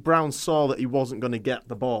 and I think Brown saw that he wasn't going to get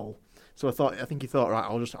the ball. So I think he thought, right,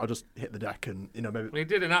 I'll just hit the deck and maybe. Well, he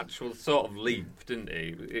did an actual sort of leap, didn't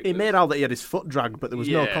he? He made out that he had his foot dragged, but there was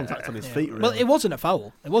no contact on his feet. Really. Well, it wasn't a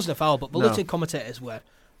foul. But the Luton commentators were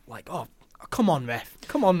like, "Oh, come on, ref!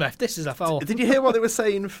 This is a foul." Did you hear what they were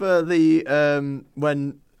saying for the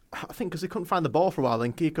when? I think because they couldn't find the ball for a while,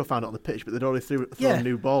 then Kiko found it on the pitch, but they'd already thrown a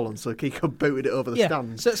new ball on, so Kiko booted it over the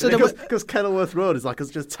stands. Because Kenilworth Road is like it's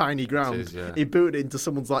just tiny ground, he booted it into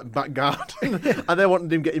someone's like back garden, and they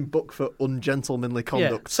wanted him getting booked for ungentlemanly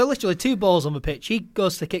conduct. So literally 2 balls on the pitch. He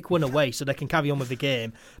goes to kick one away so they can carry on with the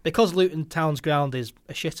game. Because Luton Town's ground is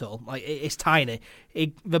a shithole, like it's tiny.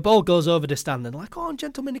 The ball goes over the stand and like,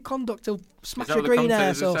 ungentlemanly conduct. He'll smash a green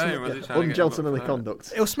ass or something. Ungentlemanly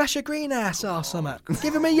conduct. He'll smash a green ass or something.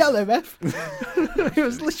 Give him a yellow, ref. It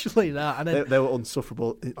was literally that. And then, they were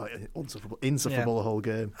insufferable the whole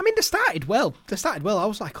game. I mean, they started well. I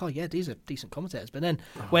was like, oh yeah, these are decent commentators. But then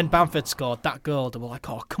when Bamford scored that goal, they were like,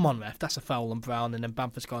 oh come on, ref, that's a foul on Brown. And then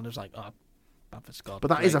Bamford scored, and it was like, oh. Bamford scored. But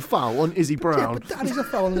that is a foul on Izzy Brown. Yeah, but that is a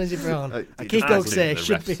foul on Izzy Brown. Kiko say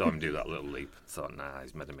should be. Saw him do that little leap. Thought,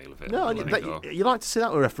 he's made a meal of it. No, you like to see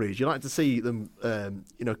that with referees. You like to see them,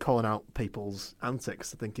 calling out people's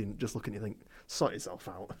antics, thinking, just looking, you think, sort yourself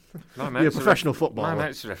out. You're a professional footballer. My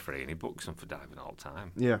mate's a referee, and he books them for diving all the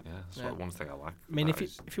time. Yeah, that's one thing I like. I mean, if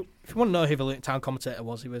you want to know who the Luton Town commentator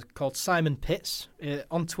was, he was called Simon Pitts.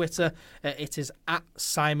 On Twitter, it is at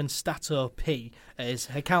Simon Stato P. His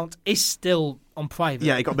account is still on private.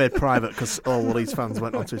 Yeah, it got made private because all Leeds fans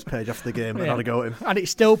went onto his page after the game and had a go at him. And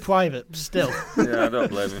it's still private, still. Yeah, I don't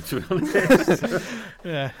blame him, to be honest.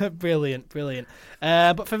 Yeah, brilliant.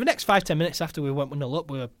 But for the next 5-10 minutes after we went 1-0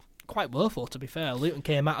 up, we were quite woeful, to be fair. Luton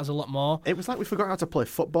came at us a lot more. It was like we forgot how to play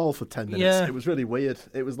football for 10 minutes. Yeah. It was really weird.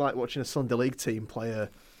 It was like watching a Sunday League team play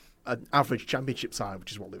an average championship side,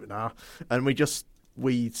 which is what Luton are. And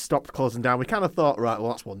we stopped closing down. We kind of thought, right,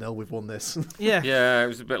 well, that's 1-0. We've won this. Yeah, it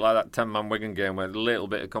was a bit like that 10-man Wigan game where a little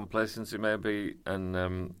bit of complacency maybe. And,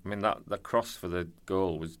 that cross for the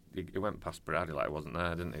goal was... He went past Brady like it wasn't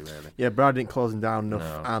there, didn't he, really? Yeah, Brady didn't close him down enough.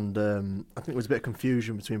 No. And I think there was a bit of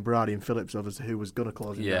confusion between Brady and Phillips over who was going to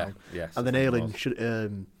close him down. Yeah, and then Ayling should...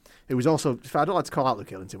 it was also... I don't like to call out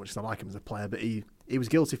Luke Ayling too much because I like him as a player, but he was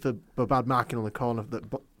guilty for bad marking on the corner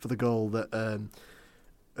for the goal that...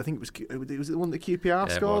 I think it was the one that QPR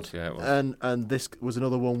scored. It was. And this was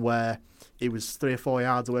another one where he was 3 or 4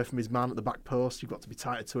 yards away from his man at the back post. You've got to be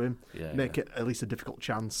tighter to him, make it at least a difficult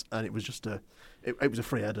chance. And it was just it was a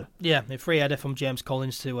free header. Yeah, a free header from James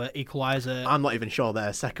Collins to equalise. I'm not even sure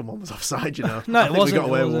their second one was offside, No, I it think wasn't. We got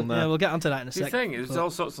away with one there. Yeah, we'll get onto that in a second. The thing, there's all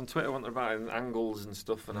sorts on Twitter wanting about angles and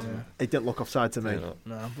stuff. And it didn't look offside to me.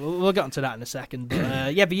 No, we'll get onto that in a second.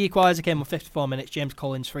 But, the equaliser came on 54 minutes. James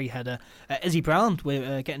Collins free header. Izzy Brown,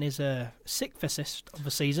 we're getting his 6th assist of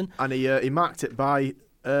the season. And he marked it by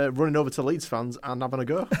running over to Leeds fans and having a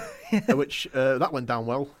go, which that went down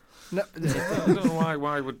well. No, I don't know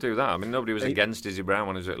why would do that. I mean, nobody was against Izzy Brown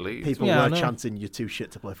when he was at Leeds. People were chanting, "You're too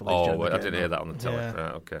shit to play for Leeds." I didn't hear that on the telly. Yeah.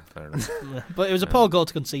 Right, okay, fair enough. But it was a poor goal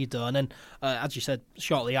to concede, though. And then, as you said,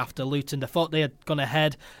 shortly after, Luton, they thought they had gone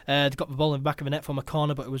ahead. They got the ball in the back of the net from a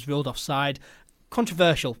corner, but it was ruled offside.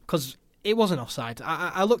 Controversial, because it wasn't offside.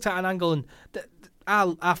 I looked at an angle and...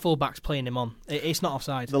 Our fullback's playing him on. It's not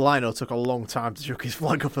offside. The lino took a long time to chuck his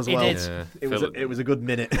flag up as well. It did. Yeah. It was a good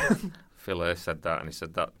minute. Phil Hay said that, and he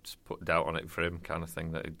said that just put doubt on it for him, kind of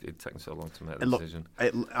thing, that it'd taken so long to make the decision.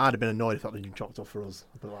 I'd have been annoyed if that had been chopped off for us.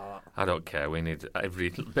 Like that. I don't care. We need every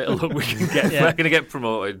bit of luck we can get. If we're going to get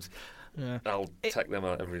promoted, Yeah. I'll take them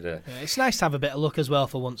out every day. Yeah, it's nice to have a bit of luck as well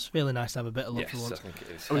for once. Really nice to have a bit of luck Yes, for I once. think it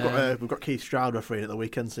is. We've got Keith Stroud refereeing at the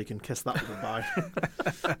weekend, so you can kiss that goodbye.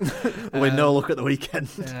 With no luck at the weekend.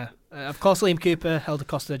 Yeah. Of course, Liam Cooper held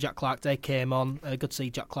Acosta, Jack Clark. They came on. Good to see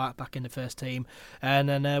Jack Clark back in the first team. And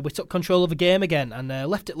then we took control of the game again and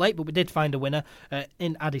left it late, but we did find a winner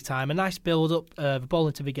in added time. A nice build-up, the ball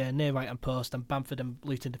into the game near right-hand post, and Bamford and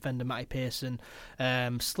Luton defender Matty Pearson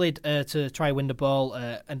slid to try and win the ball,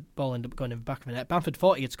 and ball ended up going in the back of the net. Bamford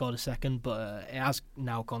thought he had scored a second, but it has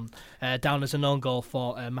now gone down as an own goal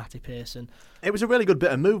for Matty Pearson. It was a really good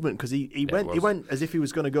bit of movement because he went as if he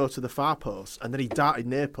was going to go to the far post, and then he darted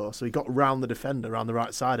near post, so he got round the defender around the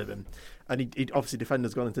right side of him, and he obviously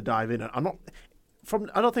defender's going to dive in. I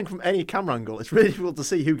don't think from any camera angle it's really difficult to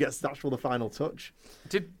see who gets the final touch.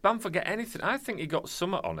 Did Bamford get anything? I think he got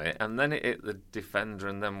something on it, and then it hit the defender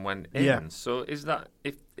and then went in. Yeah. So is that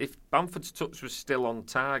if Bamford's touch was still on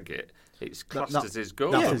target, it's classed as his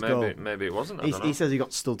goal? That's But his goal. Maybe it wasn't. I don't know. He says he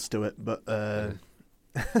got studs to it, but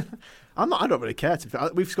I don't really care.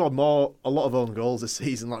 We've scored a lot of own goals this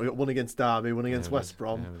season. Like we got one against Derby, one against West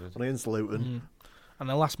Brom, one against Luton. And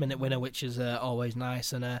a last-minute winner, which is always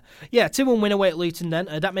nice. And 2-1 win away at Luton then.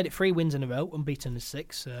 That made it 3 wins in a row, unbeaten in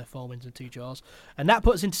 6, 4 wins and 2 draws. And that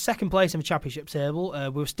puts us into second place in the Championship table. We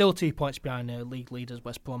were still 2 points behind league leaders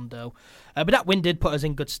West Brom, though. But that win did put us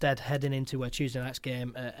in good stead heading into Tuesday night's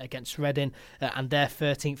game against Reading and their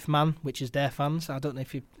 13th man, which is their fans. I don't know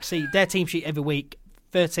if you see their team sheet every week.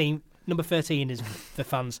 Number 13 is the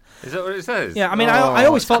fans. Is that what it says? Yeah, I mean, I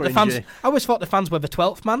always thought the fans were the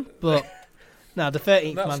 12th man, but no, the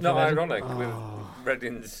 13th man. That's not ironic with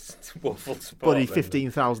Reading's woeful support. Bloody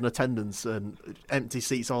 15,000 attendance and empty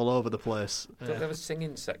seats all over the place. Don't they have a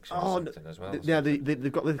singing section or something as well? Yeah,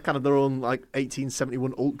 they've got kind of their own like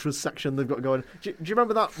 1871 Ultras section they've got going. Do you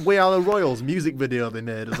remember that We Are the Royals music video they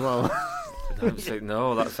made as well?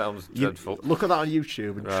 No, that sounds dreadful. Look at that on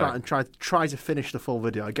YouTube and try to finish the full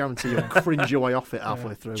video. I guarantee you'll cringe your way off it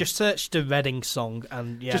halfway through. Just search the Reading song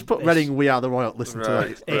and just put Reading We Are the Royal. Listen to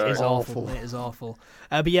it. It is awful. It is awful.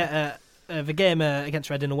 The game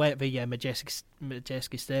against Reading away at the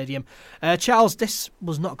Majeski Stadium. Charles, this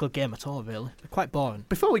was not a good game at all, really. Quite boring.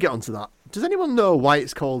 Before we get onto that, does anyone know why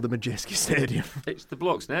it's called the Majeski Stadium? It's the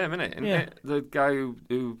bloke's name, isn't it? Isn't it? The guy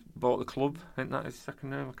who bought the club, isn't that his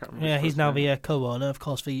second name? I can't remember. Yeah, he's now the co-owner. Of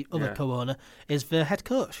course, the other co-owner is the head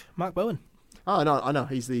coach, Mark Bowen. Oh, I know.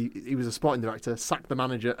 He was a sporting director, sacked the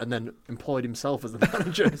manager, and then employed himself as the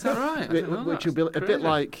manager. Is that right? Which would be a bit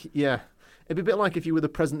like, it'd be a bit like if you were the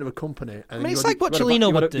president of a company. And it's like what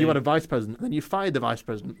Cellino would do. You had a vice president, and then you fired the vice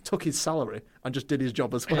president, took his salary, and just did his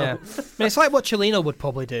job as well. Yeah. It's like what Cellino would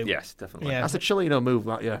probably do. Yes, definitely. Yeah. That's a Cellino move,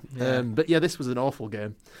 that, yeah. But this was an awful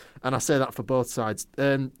game, and I say that for both sides.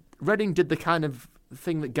 Reading did the kind of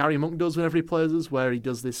thing that Gary Monk does whenever he plays us, where he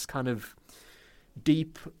does this kind of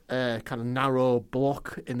deep, kind of narrow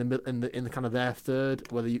block in the kind of their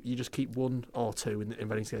third, whether you just keep one or two in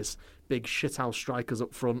Reading's case. Big shithouse strikers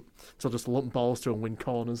up front, so just lump balls through and win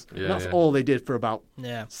corners. Yeah, and that's all they did for about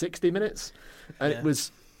 60 minutes, and it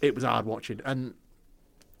was hard watching. And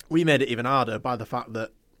we made it even harder by the fact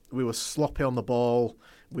that we were sloppy on the ball.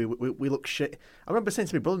 We looked shit. I remember saying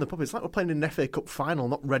to my brother in the pub, it's like we're playing in an FA Cup final,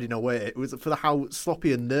 not Reading away. It was for how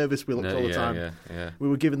sloppy and nervous we looked all the time. Yeah. We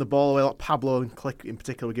were giving the ball away, like Pablo and Click in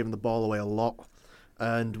particular were giving the ball away a lot,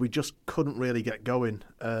 and we just couldn't really get going.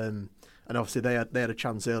 And obviously they had a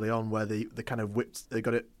chance early on where they kind of they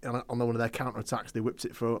got it on one of their counter attacks. They whipped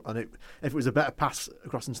it through, and if it was a better pass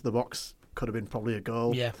across into the box, could have been probably a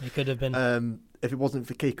goal. Yeah, it could have been. If it wasn't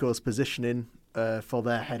for Kiko's positioning for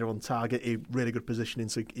their header on target, he really good positioning,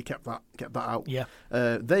 so he kept that out. Yeah,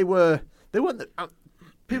 they weren't.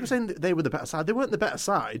 People saying that they were the better side. They weren't the better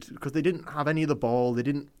side because they didn't have any of the ball. They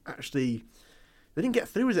didn't get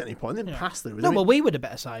through us at any point. They didn't pass through us. No, we were the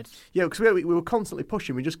better side. Yeah, because we were constantly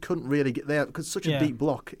pushing. We just couldn't really get there because such a deep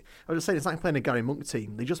block. I was just saying, it's like playing a Gary Monk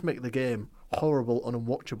team. They just make the game horrible and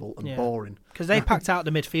unwatchable and boring. Because they packed out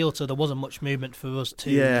the midfield, so there wasn't much movement for us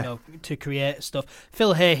to to create stuff.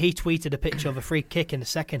 Phil Hay, he tweeted a picture of a free kick in the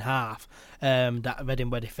second half that Reading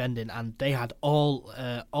were defending, and they had all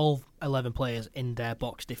 11 players in their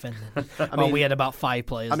box defending. We had about 5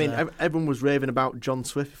 players. Everyone was raving about John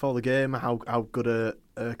Swift before the game, how good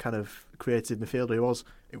a kind of creative midfielder he was.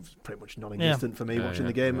 It was pretty much non-existent for me watching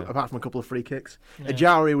the game, apart from a couple of free kicks.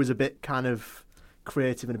 Ajari was a bit kind of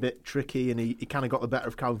creative and a bit tricky, and he kind of got the better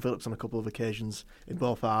of Calvin Phillips on a couple of occasions in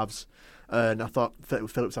both halves. and I thought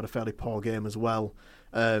Phillips had a fairly poor game as well.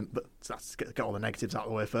 But let's get all the negatives out of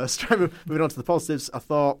the way first. Moving on to the positives, I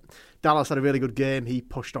thought Dallas had a really good game. He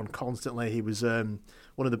pushed on constantly. He was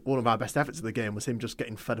one of our best efforts of the game was him just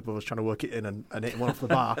getting fed up of us trying to work it in and hitting one off the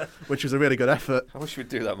bar, which was a really good effort. I wish we'd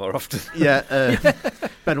do that more often. Yeah,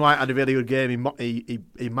 Ben White had a really good game.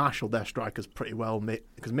 He marshalled their strikers pretty well,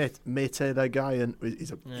 because Mate, their guy, and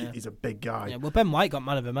he's a big guy. Yeah, well, Ben White got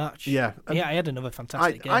man of the match. Yeah, he had another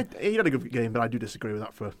fantastic game. He had a good game, but I do disagree with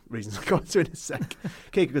that for reasons I'll go into in a sec.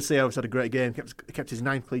 Keiko Garcia had a great game. Kept his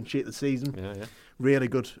 9th clean sheet of the season. Yeah. Really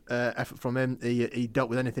good effort from him. He dealt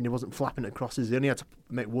with anything. He wasn't flapping at crosses. He only had to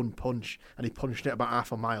make one punch, and he punched it about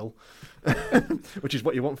half a mile, which is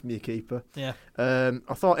what you want from your keeper. Yeah.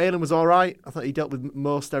 I thought Aylan was all right. I thought he dealt with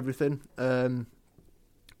most everything. Obviously,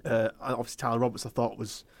 Tyler Roberts, I thought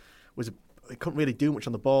was he couldn't really do much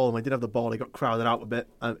on the ball, and when he did have the ball, he got crowded out a bit.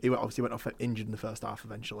 He went off injured in the first half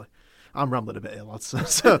eventually. I'm rambling a bit here, lads,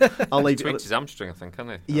 so I'll leave it. Tweaked his hamstring, I think,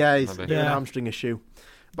 hasn't he? Yeah, he's got a hamstring issue.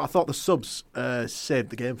 But I thought the subs saved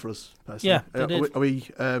the game for us, personally. Yeah, they did. Are we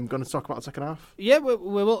going to talk about the second half? Yeah, we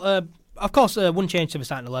will. Of course, one change to the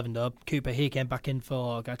starting 11 though. Cooper, he came back in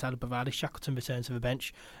for Gaetano Bavardis. Shackleton returned to the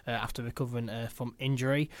bench after recovering from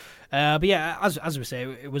injury. But yeah, as we say,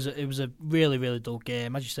 it was a really, really dull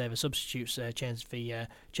game. As you say, the substitutes changed the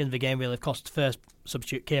game really. Of course, the first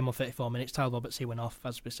substitute came on 34 minutes. Tyler Roberts, he went off,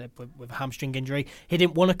 as we said, with a hamstring injury. He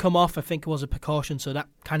didn't want to come off. I think it was a precaution, so that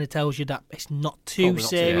kind of tells you that it's not too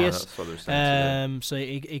serious. That's what they were saying so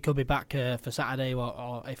he could be back for Saturday,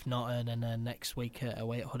 or if not, and then next week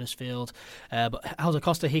away at Huddersfield. But Helder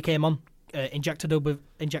Costa, he came on, injected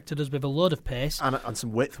us with a load of pace and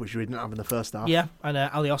some width, which we didn't have in the first half. Yeah, and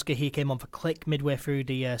Alioski, he came on for Click midway through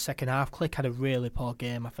the second half. Click had a really poor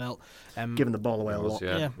game, I felt, giving the ball away a lot.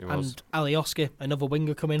 Yeah, and Alioski, another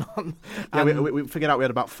winger coming on. Yeah, we figured out we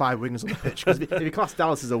had about 5 wingers on the pitch, because if you class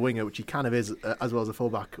Dallas as a winger, which he kind of is, as well as a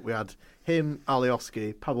fullback, we had him,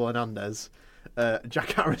 Alioski, Pablo Hernandez,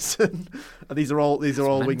 Jack Harrison. These are all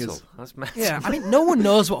wingers. That's mental. Yeah, I mean, no one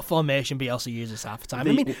knows what formation Bielsa uses half the time.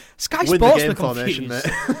 I mean, Sky Sports were confused.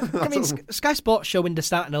 I mean, Sky Sports showing the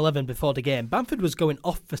starting 11 before the game. Bamford was going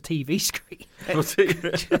off the TV screen. it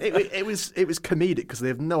was comedic, because they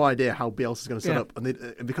have no idea how Bielsa's going to set up,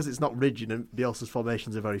 and because it's not rigid and Bielsa's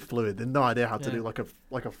formations are very fluid, they have no idea how to do like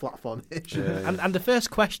a flat formation. And the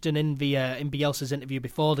first question in Bielsa's interview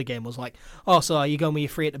before the game was like, "Oh, so are you going with your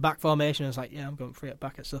 3 at the back formation?" And it's like, "Yeah, I'm going 3 at the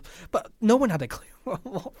back and stuff." But no one had a clue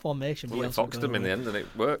what formation. Well, it foxed him in the end, and it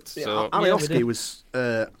worked. Yeah, so Alioski was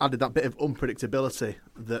added that bit of unpredictability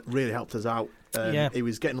that really helped us out. He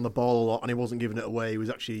was getting on the ball a lot, and he wasn't giving it away. He was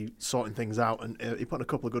actually sorting things out, and he put in a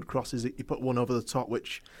couple of good crosses. He put one over the top,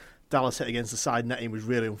 which Dallas hit against the side netting. Was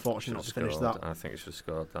really unfortunate not to finish that. I think he should have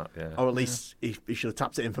scored that, yeah. Or at least he should have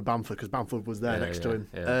tapped it in for Bamford, because Bamford was there next to him.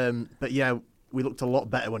 Yeah. But yeah, we looked a lot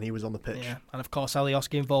better when he was on the pitch. Yeah, and of course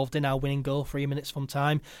Alioski involved in our winning goal 3 minutes from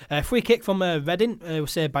time. Free kick from Reading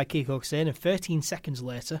was saved by Kiko Hussein, and 13 seconds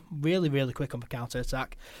later, really, really quick on the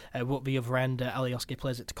counter-attack. At the other end, Alioski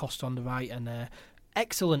plays it to Costa on the right, and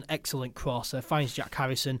excellent cross. Finds Jack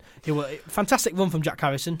Harrison. Fantastic run from Jack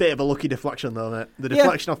Harrison. Bit of a lucky deflection though, mate. The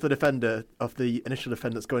deflection off the defender, of the initial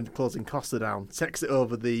defender that's going to closing Costa down, takes it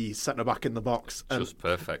over the centre back in the box. Just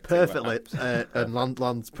perfectly, and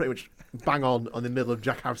lands pretty much bang on the middle of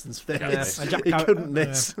Jack Harrison's face. And he couldn't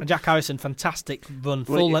miss. And Jack Harrison, fantastic run,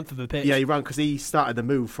 full length of the pitch. Yeah, he ran, because he started the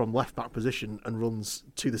move from left back position and runs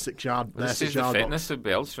to the 6 yard. This is the fitness box. of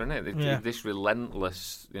Bielsa, isn't it? This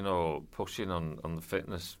relentless, pushing on the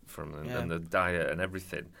fitness from and the diet and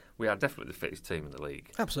everything. We are definitely the fittest team in the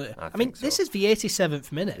league. Absolutely. I mean, this is the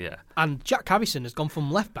 87th minute, and Jack Harrison has gone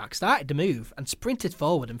from left back, started the move, and sprinted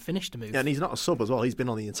forward and finished the move. Yeah, and he's not a sub as well. He's been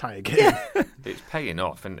on the entire game. Yeah. It's paying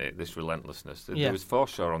off, isn't it? This relentlessness. There was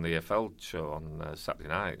Forshaw on the EFL show on Saturday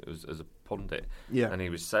night as a pundit, and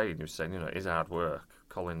he was saying, it is hard work.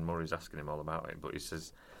 Colin Murray's asking him all about it, but he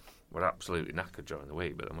says, we're absolutely knackered during the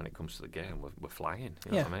week, but then when it comes to the game, we're flying.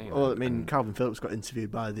 You know what I mean? Well, I mean, Calvin Phillips got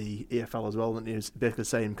interviewed by the EFL as well, and he was basically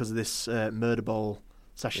saying, because of this murder ball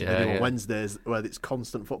session they do on Wednesdays, where it's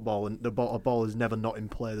constant football and the ball is never not in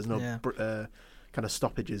play. There's no kind of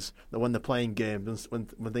stoppages. That when they're playing games, when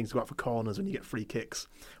things go out for corners, when you get free kicks,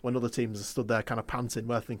 when other teams are stood there kind of panting,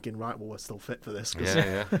 we're thinking, right, well, we're still fit for this.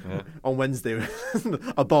 Yeah. On Wednesday,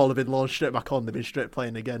 a ball had been launched straight back on. They've been straight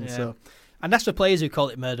playing again. So And that's for players who call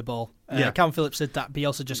it murder ball. Yeah. Cam Phillips said that, but he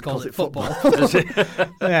also just calls it football. football.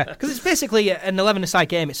 Yeah, because it's basically an 11-a-side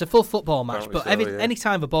game. It's a full football match, Apparently but so, any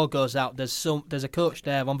time the ball goes out, there's a coach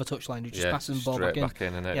there on the touchline who just passes the ball back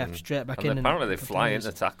in. Straight back in. Apparently they fly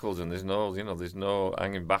into tackles and there's no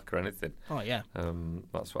hanging back or anything. Oh yeah.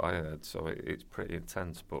 That's what I heard. So it's pretty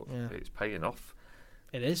intense, but it's paying off.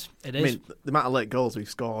 It is. I mean, the amount of late goals we've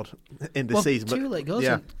scored in this season. Two late goals.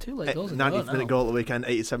 Yeah. 90th minute goal at the weekend,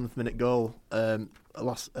 87th minute goal. On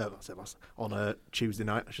Tuesday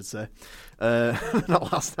night, I should say.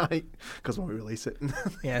 Not last night, because when we release it.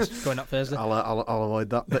 Yeah, it's going up Thursday. I'll avoid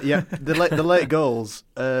that. But yeah, the late goals,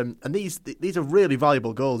 and these are really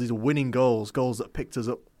valuable goals. These are winning goals that picked us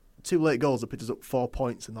up. 2 late goals that picked us up 4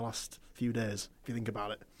 points in the last few days, if you think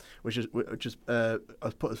about it. Which has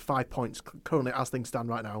put us 5 points currently as things stand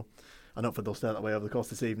right now. And hopefully they'll stay that way over the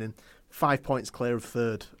course of this evening. 5 points clear of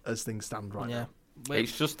third as things stand right now.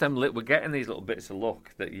 It's just them. We're getting these little bits of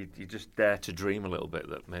luck that you just dare to dream a little bit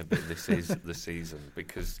that maybe this is the season,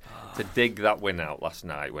 because to dig that win out last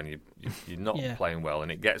night when you're not playing well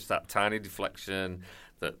and it gets that tiny deflection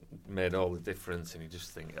that made all the difference, and you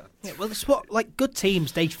just think, it's what good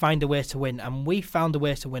teams, they find a way to win, and we found a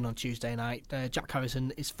way to win on Tuesday night. Jack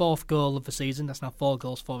Harrison, his 4th goal of the season. That's now 4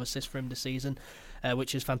 goals, 4 assists for him this season,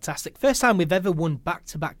 which is fantastic. First time we've ever won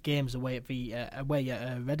back-to-back games away at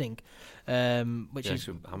Reading, which is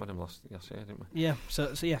hammered him last year, didn't we? Yeah,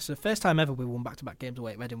 so first time ever we won back-to-back games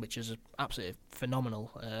away at Reading, which is absolutely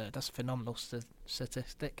phenomenal. That's a phenomenal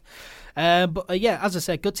statistic. But as I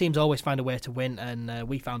said, good teams always find a way to win, and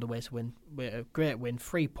we found a way to win. A great win,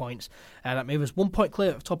 3 points. That moves us 1 point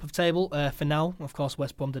clear at the top of the table for now. Of course,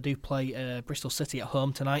 West Brom, they do play Bristol City at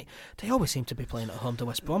home tonight. They always seem to be playing at home to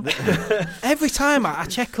West Brom. Every time I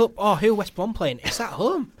check up, who West Brom playing? It's at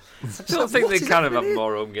home. I don't think they kind of have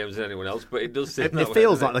more home games than anyone else, but it does seem it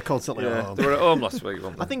feels like they're constantly at home. They were at home last week,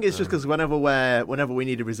 weren't they? I think it's just because whenever we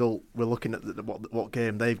need a result, we're looking at what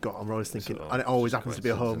game they've got, and we're always thinking, and it always happens to be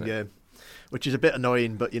a home game, which is a bit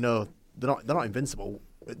annoying. But they're not invincible.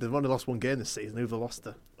 They've only lost 1 game this season. Who've lost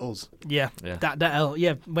to us? Yeah.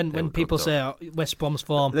 When people say West Brom's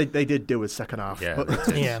form, they did do a second half. Yeah, but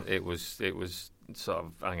it was sort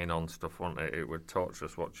of hanging on stuff, wasn't it? It would torture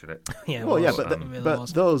us watching it. But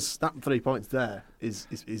that 3 points there is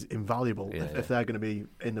invaluable if they're going to be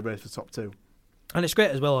in the race for top 2. And it's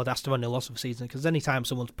great as well, that's the only loss of the season, because any time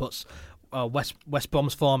someone puts West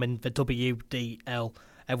Brom's form in the WDL,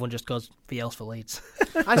 everyone just goes VL's for Leeds.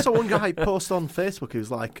 I saw one guy post on Facebook who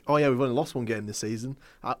was like, "Oh yeah, we've only lost 1 game this season,"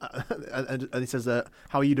 and he says,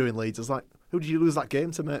 "How are you doing, Leeds?" I was like, "Who did you lose that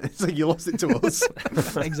game to, mate?" It's like, you lost it to us.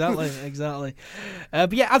 Exactly.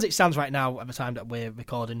 But yeah, as it stands right now, at the time that we're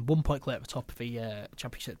recording, 1 point clear at the top of the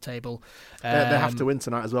championship table. They have to win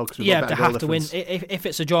tonight as well. Cause they have to win. If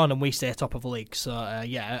it's a draw, then we stay top of the league. So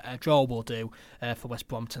a draw will do for West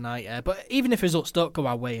Brom tonight. But even if results don't go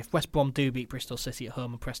our way, if West Brom do beat Bristol City at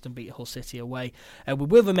home and Preston beat Hull City away, we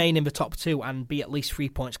will remain in the top 2 and be at least 3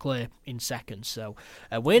 points clear in second. So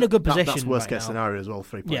we're in a good position. That's worst case scenario as well.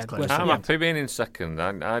 3 points clear. I'm happy being in second.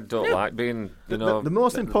 I don't like being, the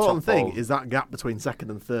most important thing is that gap between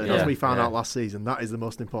second and third. Yeah. As we found out last season, that is the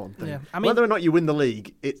most important thing. Yeah. I mean, whether or not you win the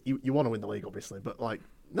league, you want to win the league, obviously, but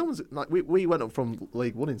no one's we went up from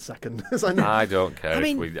League One in second. I don't care.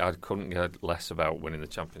 I couldn't care less about winning the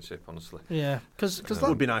championship, honestly. Yeah, because it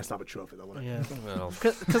would be nice to have a trophy, though, wouldn't it? Yeah,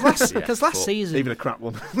 because last season, even a crap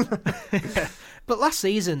one. But last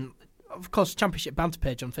season, of course, Championship banter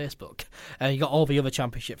page on Facebook. You got all the other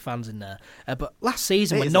Championship fans in there. But last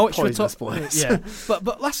season when Norwich were top,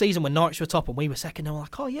 but last season when Norwich were top and we were second, they were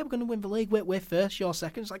like, "Oh yeah, we're going to win the league. We're first. You're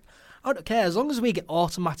second." It's like, I don't care as long as we get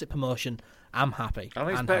automatic promotion. I'm happy. I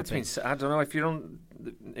think it's better to be. I don't know if you're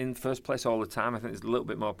in first place all the time. I think there's a little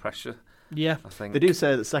bit more pressure. Yeah, I think they do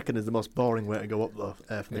say that second is the most boring way to go up though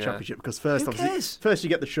from the Championship, because first you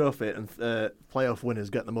get the trophy and playoff winners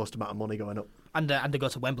get the most amount of money going up. And they go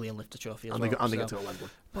to Wembley and lift the trophy as well. They get to go to Wembley.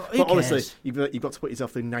 But honestly, you've got to put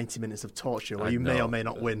yourself through 90 minutes of torture where you may or may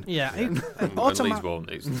not win. Yeah, Leeds won't.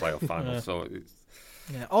 It's the playoff final, so it's.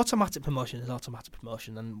 Yeah, automatic promotion is automatic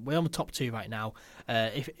promotion, and we're on the top 2 right now.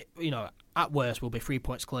 If at worst, we'll be 3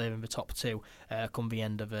 points clear in the top 2 come the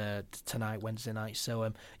end of tonight, Wednesday night.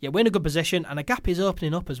 So we're in a good position, and a gap is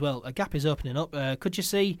opening up as well. Could you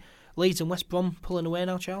see Leeds and West Brom pulling away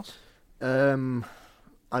now, Charles? I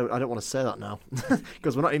don't want to say that now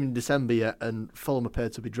because we're not even in December yet, and Fulham appear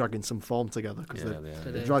to be dragging some form together because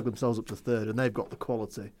they dragged themselves up to third, and they've got the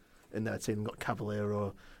quality in their team. They've got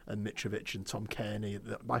Cavallero and Mitrovic and Tom Cairney,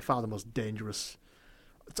 by far the most dangerous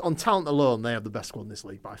on talent alone, they have the best squad in this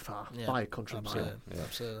league by far, by a country mile.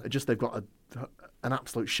 Absolutely. Just they've got an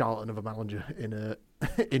absolute charlatan of a manager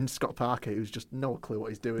in Scott Parker, who's just no clue what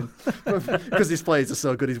he's doing because his players are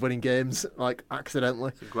so good. He's winning games like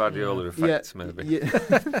accidentally. It's Guardiola effect, maybe.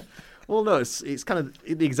 Yeah. Well, no, it's kind of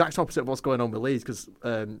the exact opposite of what's going on with Leeds because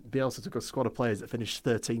Bielsa took a squad of players that finished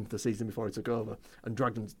 13th the season before he took over and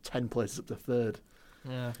dragged them 10 places up to 3rd.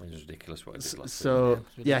 Yeah, it was ridiculous what he did last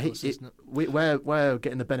season. We're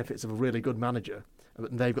getting the benefits of a really good manager,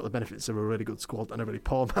 and they've got the benefits of a really good squad and a really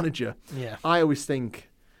poor manager. Yeah, I always think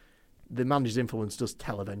the manager's influence does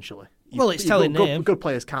tell eventually. It's telling here. Good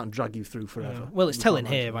players can't drag you through forever. Yeah. Well, it's telling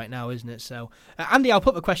here right now, isn't it? So, Andy, I'll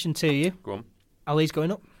put the question to you. Go on. Are Leeds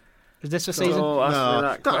going up? Is this the season?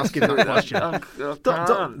 No, don't ask him that question.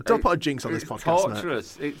 Don't put a jinx on this podcast,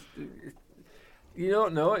 torturous. You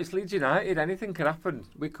don't know. It's Leeds United. Anything can happen.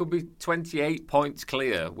 We could be 28 points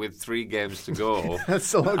clear with 3 games to go,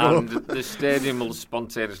 and the stadium will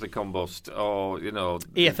spontaneously combust. Or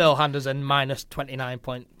EFL handles in minus 29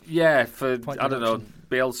 point. Yeah, I don't know.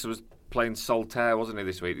 Bielsa was playing Solitaire, wasn't he,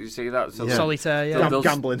 this week? Did you see that? Solitaire, yeah.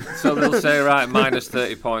 Gambling. So they'll say, right, minus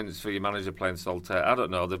 30 points for your manager playing Solitaire. I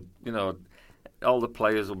don't know. All the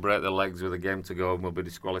players will break their legs with a game to go and will be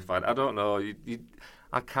disqualified. I don't know.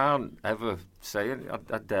 I can't ever say it.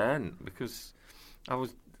 I daren't because I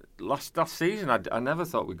was last season. I never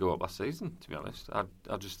thought we'd go up last season. To be honest, I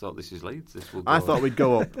just thought this is Leeds. I thought we'd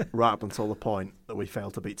go up right up until the point that we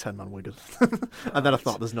failed to beat 10-man Wigan, and then I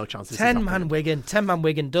thought there's no chance. 10-man Wigan. 10-man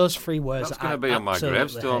Wigan does 3 words. That's going to be on my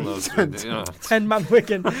gravestone. 10-man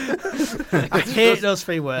Wigan. I hate those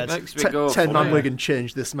 3 words. 10-man Wigan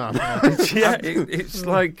changed this man. Yeah, it's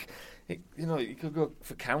like. You could go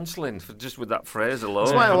for counselling for just with that phrase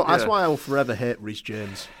alone. That's why I will forever hate Reece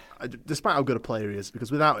James, despite how good a player he is,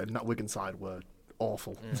 because without him, that Wigan side were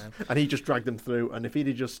awful. Yeah. And he just dragged them through, and if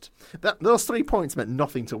he'd those 3 points meant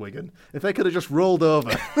nothing to Wigan. If they could have just rolled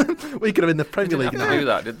over, we could have been the Premier League now. They didn't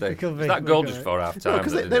have to do that, did they? That goal just for half-time.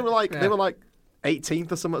 Because they were like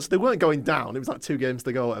 18th or something, so they weren't going down. It was like 2 games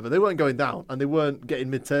to go, or whatever. They weren't going down, and they weren't getting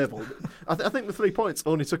mid-table. I think the 3 points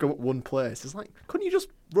only took them up 1 place. It's like, couldn't you just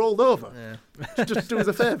rolled over? Yeah. Just do us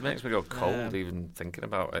a favour. It makes me go cold even thinking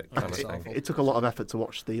about it. It took a lot of effort to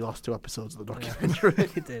watch the last 2 episodes of the documentary.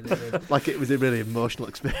 It did. Like it was a really emotional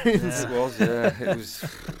experience. It was, yeah. It was.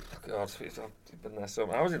 God, I've been there so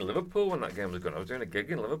much. I was in Liverpool when that game was going. I was doing a gig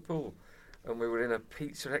in Liverpool, and we were in a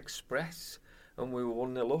Pizza Express. And we were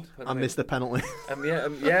 1-0 up. And missed the penalty. And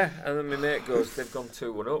then my mate goes, they've gone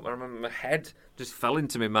 2-1 up. I remember my head just fell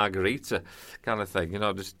into my margarita kind of thing.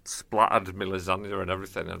 Just splattered my lasagna and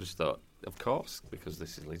everything. I just thought, of course, because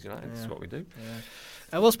this is Leeds United. This is what we do.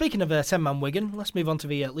 Yeah. Well, speaking of 10-man Wigan, let's move on to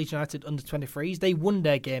the Leeds United under-23s. They won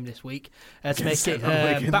their game this week to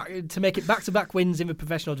make it back-to-back wins in the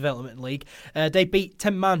Professional Development League. They beat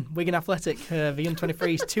 10-man Wigan Athletic, the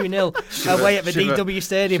under-23s, 2-0 away at the DW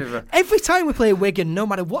Stadium. Shiver. Every time we play Wigan, no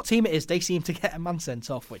matter what team it is, they seem to get a man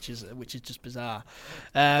sent off, which is just bizarre.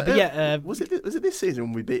 Was it this season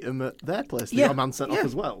when we beat them at their place? They got a man sent off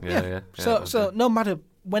as well. Yeah. So no matter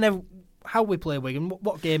how we play Wigan,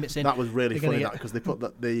 what game it's in. That was really funny because they put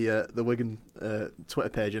the Wigan Twitter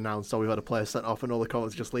page announced, so we've had a player sent off, and all the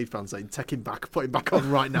comments just Leeds fans saying, "Take him back, put him back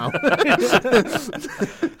on right now."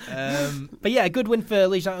 But yeah, a good win for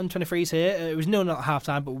Leeds United under-23s here. It was 0-0 at half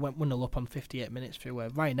time, but we went 1-0 up on 58 minutes through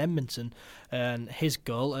Ryan Edmondson and his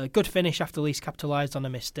goal. A good finish after Leeds capitalised on a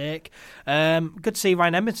mistake. Good to see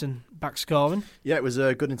Ryan Edmondson back scoring. Yeah, it was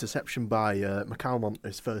a good interception by McAlmont,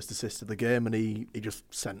 his first assist of the game, and he just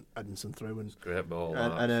sent Edmondson through. And great ball.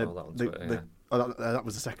 That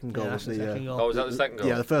was the second goal. Yeah, was that the second goal?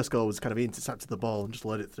 Yeah, the first goal was kind of he intercepted the ball and just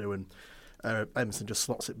let it through, and Edmondson just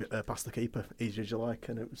slots it past the keeper, easy as you like,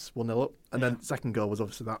 and it was 1-0 up. And then the second goal was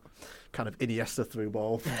obviously that kind of Iniesta through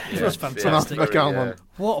ball. It was fantastic.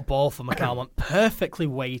 What a ball for McAlmont. Perfectly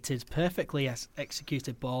weighted, perfectly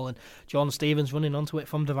executed ball, and John Stevens running onto it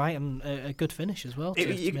from the right, and a good finish as well to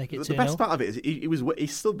make it 2-0. The best part of it is he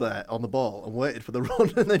stood there on the ball and waited for the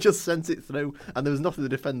run, and then just sent it through, and there was nothing the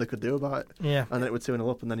defender could do about it. Yeah. And then it was 2-0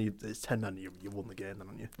 up, and then it's 10-man, you won the game then,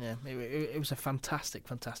 haven't you? Yeah, it was a fantastic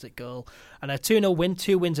goal. And a 2-0 win,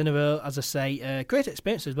 2 wins in a row, as I say. Great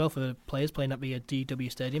experience as well for the players playing at the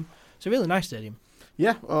DW Stadium. It's a really nice stadium.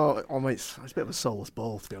 Yeah, it's a bit of a soulless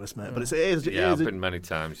ball, to be honest, mate. But I've been many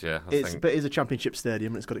times. Yeah, but it is a championship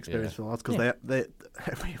stadium, and it's got experience for the lads because they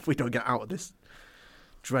if we don't get out of this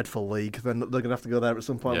dreadful league, then they're going to have to go there at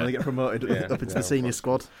some point when they get promoted up into the senior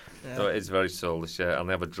squad. Yeah. So it is very soulless, and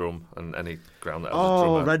they have a drum, and any ground that has a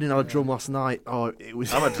drum. Reading had a drum last night. It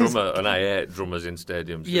was. I'm a drummer, and I hate drummers in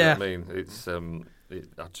stadiums. You know what I mean? It's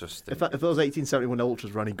I just If think those 1871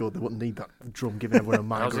 Ultras were any good, they wouldn't need that drum giving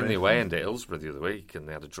everyone a I was in the migraine. away end at Hillsborough the other week, and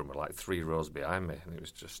they had a drummer like 3 rows behind me, and it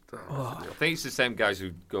was just. I think it's the same guys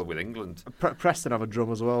who go with England. Preston have a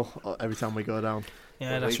drum as well every time we go down.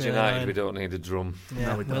 Yeah, But that's Leeds really United, annoying. we don't need a drum. Yeah,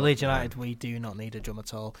 No, we well, don't. Leeds United, we do not need a drum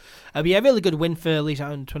at all. But yeah, really good win for Leeds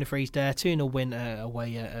United 23s there. 2-0 win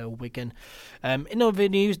away at Wigan. In other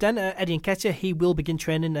news then, Eddie Nketiah, he will begin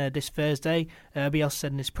training this Thursday. Bielsa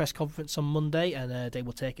said in his press conference on Monday, and they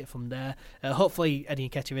will take it from there. Hopefully Eddie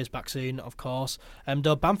Nketiah is back soon, of course.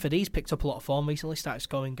 Though Bamford, he's picked up a lot of form recently, started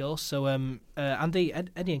scoring goals. So Andy,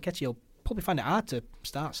 Eddie Nketiah will probably find it hard to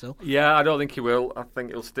start still. Yeah, I don't think he will. I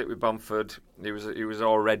think he'll stick with Bamford. He was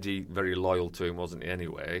already very loyal to him, wasn't he?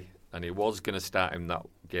 Anyway, and he was going to start him that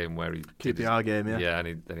game where he did his- QPR game, yeah. Yeah,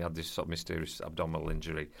 and then he had this sort of mysterious abdominal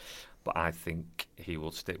injury. But I think he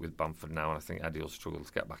will stick with Bamford now, and I think Eddie will struggle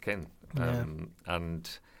to get back in. Yeah. And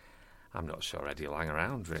I'm not sure Eddie will hang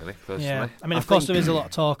around, really, personally. Yeah, I mean, I of course, think- there is a lot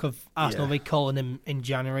of talk of Arsenal Yeah. recalling him in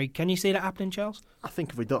January. Can you see that happening, Charles? I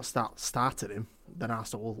think if we don't started him, then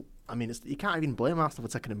Arsenal will. I mean, you can't even blame Arsenal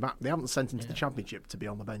for taking him back. They haven't sent him to the Championship to be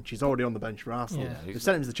on the bench. He's already on the bench for Arsenal. Yeah. They've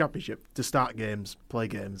sent him to the Championship to start games, play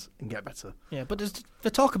games, and get better. Yeah, but there's the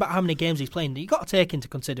talk about how many games he's playing. You've got to take into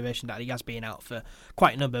consideration that he has been out for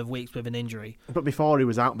quite a number of weeks with an injury. But before he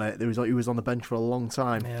was out, mate, he was on the bench for a long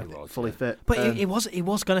time, Yeah. He was, fully yeah. fit. But he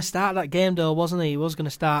was going to start that game, though, wasn't he? He was going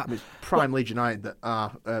to start. It was prime Leeds United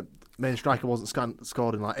that main striker wasn't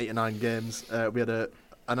scored in like 8 or 9 games. We had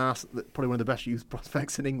probably one of the best youth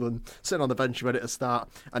prospects in England sitting on the bench ready to start,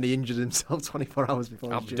 and he injured himself 24 hours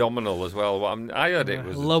before his due. Abdominal as well. I heard it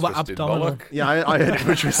was Lower a twisted abdominal. bollock. Yeah, I heard it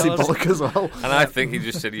was twisted bollock as well. And I think he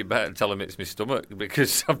just said, you better tell him it's my stomach,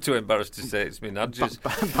 because I'm too embarrassed to say it's my nudges.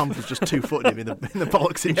 Bamford's just 2-footed him in the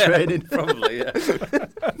bollocks in training. Probably, yeah.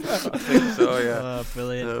 I think so, yeah. Oh,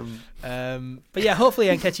 brilliant. But yeah, hopefully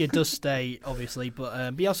Nketiah does stay, obviously.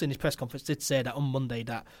 But Bielsa in his press conference did say that on Monday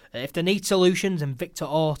that if they need solutions, then Victor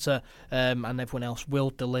Orta and everyone else will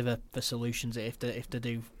deliver the solutions if they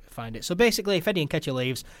do find it. So basically, if Eddie Nketiah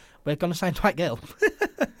leaves, we're going to sign Dwight Gale.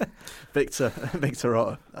 Victor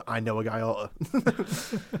Orta. I know a guy Orta.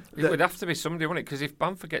 It would have to be somebody, wouldn't it? Because if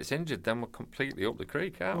Bamford gets injured, then we're completely up the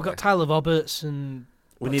creek, aren't We've we? got Tyler Roberts and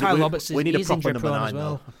We need Tyler a Roberts proper injury number prone 9 as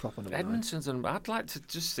well. though. A proper number 9. Edmondson's, and I'd like to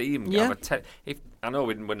just see him Yeah. have if I know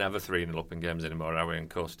we're never 3-0 up in games anymore, are we, and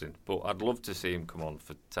coasting, but I'd love to see him come on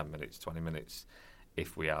for 10 minutes, 20 minutes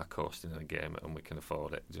if we are coasting in a game and we can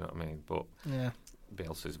afford it. Do you know what I mean? But Yeah.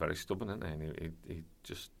 Bielsa's very stubborn, isn't he? And he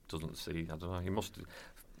just doesn't see. I don't know. He must.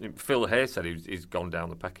 Phil Hay said he's gone down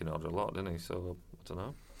the pecking order a lot, didn't he? So I don't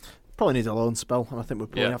know. Probably needs a loan spell, and I think we'll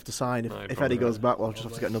probably Yeah. have to sign. No, If probably Eddie goes right. back, we'll just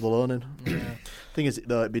have to get another loan in. Yeah. Thing is,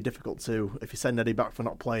 though, it'd be difficult too. If you send Eddie back for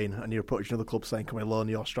not playing and you're approaching another club saying, can we loan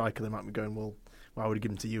your striker, they might be going, well, why would we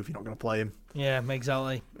give him to you if you're not going to play him? Yeah,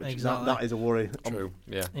 exactly. That is a worry. True.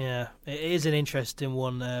 Yeah. Yeah, it is an interesting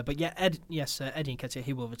one. But yeah, Eddie Nketiah,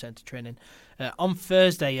 he will return to training on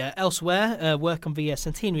Thursday. Elsewhere, work on the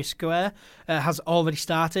Centenary Square has already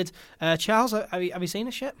started. Charles, have you seen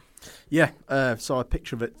this yet? Yeah, saw a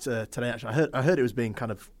picture of it today. Actually, I heard it was being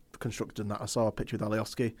kind of constructed, and that I saw a picture of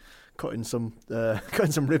Alioski cutting some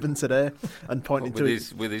ribbon today and pointing to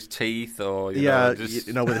with his teeth, or with a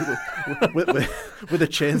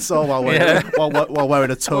chainsaw while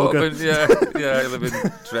wearing a toga. He'll have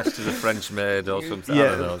been dressed as a French maid or something. I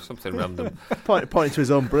don't know, something random. Pointing to his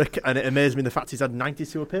own brick, and it amazed me the fact he's had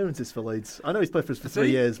 92 appearances for Leeds. I know he's played for us for 3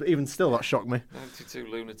 years, but even still, that shocked me. 92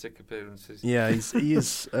 lunatic appearances. Yeah, he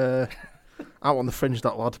is out on the fringe,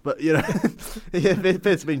 that lad. But you know, he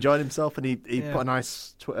appears to be enjoying himself, and he put a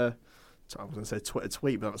nice Twitter. I was going to say Twitter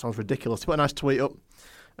tweet, but that sounds ridiculous. He put a nice tweet up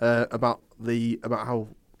about how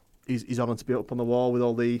he's honoured to be up on the wall with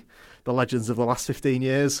all the legends of the last 15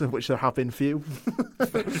 years, of which there have been few.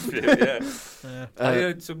 Yeah. I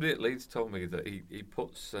heard somebody at Leeds told me that he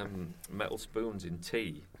puts metal spoons in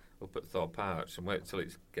tea up at Thorpe Arch and waits till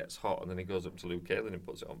it gets hot, and then he goes up to Luke Ayling and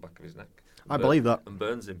puts it on the back of his neck. I believe that. And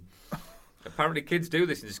burns him. Apparently kids do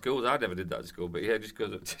this in schools. I never did that at school, but yeah, just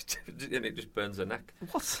goes up and it just burns their neck.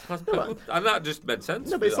 What? And that just made sense.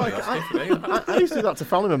 No, but it's like I used to do that to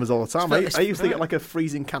family members all the time. I used to get like a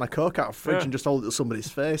freezing can of Coke out of the fridge and just hold it to somebody's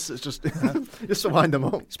face. It's just just to wind them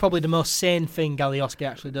up. It's probably the most sane thing Alioski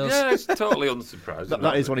actually does. Yeah, it's totally unsurprising.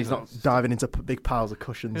 That is when he's not diving into big piles of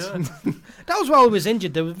cushions. Yeah. That was while he was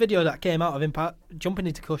injured. There was a video that came out of him jumping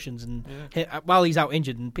into cushions and while he's out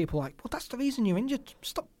injured, and people were like, well, that's the reason you're injured.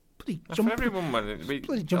 Stop bloody For jumping. everyone,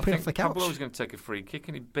 Jumping off the couch. Pablo was going to take a free kick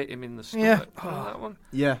and he bit him in the stomach. Yeah. That one.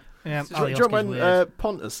 Yeah. Yeah, Do you Alioski's remember when weird.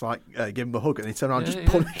 Pontus gave him a hug and he turned around Yeah, and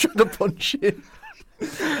just tried to punch him?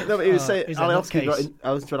 No, but he was saying he's a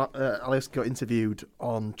Alioski got interviewed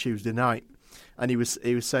on Tuesday night, and he was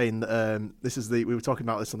saying that we were talking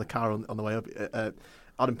about this on the car on the way up.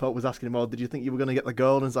 Adam Pope was asking him, "Oh, did you think you were going to get the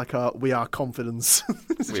goal?" And it's like, "We are confidence.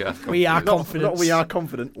 We are confidence. Not we are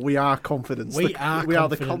confident. We are confidence. We are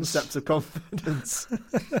the concept of confidence." He's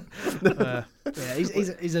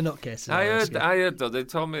a nutcase. I heard though. They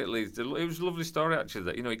told me at least it was a lovely story actually.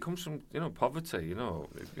 That he comes from poverty.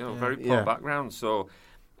 Very poor background. So.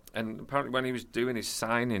 And apparently when he was doing his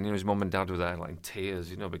signing, his mum and dad were there like in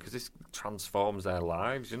tears, because this transforms their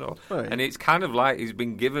lives, Right. And it's kind of like he's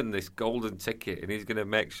been given this golden ticket and he's going to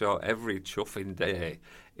make sure every chuffing day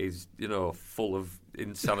is, full of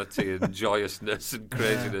insanity and joyousness and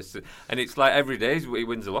craziness. Yeah. And it's like every day he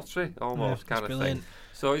wins the lottery, almost kind of brilliant. thing.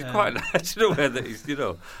 So he's quite nice in a way that he's,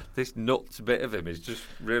 this nuts bit of him is just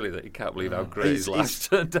really that he can't believe how great his life's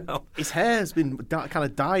turned out. His hair's been kind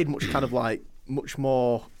of dyed much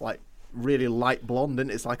more like really light blonde, and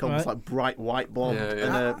it's like almost like bright white blonde.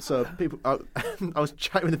 Yeah. And so people, I was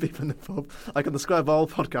chatting with the people in the pub, like on the Square Ball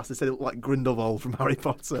podcast. They said it looked like Grindelwald from Harry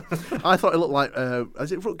Potter. I thought it looked like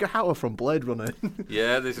is it Rutger Hauer from Blade Runner?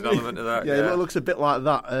 Yeah, there's an element of that. It looks a bit like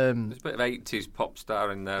that. There's a bit of 80s pop star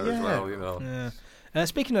in there as well, Yeah.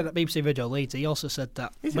 Speaking of that BBC video Leeds, he also said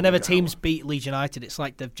that whenever teams beat Leeds United, it's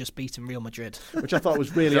like they've just beaten Real Madrid. Which I thought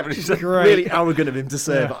was really arrogant of him to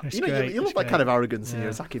say. But you love that kind of arrogance in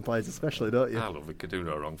your attacking players especially, don't you? I love it. Could do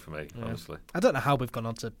no wrong for me, honestly. I don't know how we've gone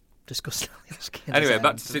on to discuss anyway,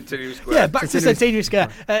 back to Centenary Square. Yeah, back to Centenary Square.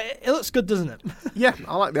 It looks good, doesn't it? Yeah,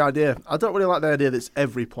 I like the idea. I don't really like the idea that it's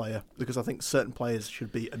every player, because I think certain players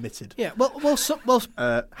should be omitted. Yeah, well,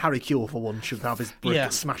 Harry Kewell, for one, should have his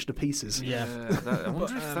brick smashed to pieces. Yeah. I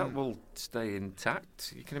wonder if that will stay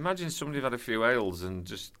intact. You can imagine somebody who had a few ales and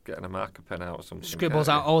just getting a marker pen out or something. Scribbles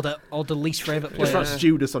out all the least favourite players. Just writes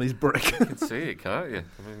Judas on his brick. You can see it, can't you?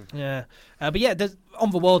 But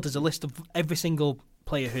on the wall there's a list of every single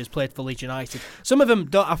player who's played for Leeds United. Some of them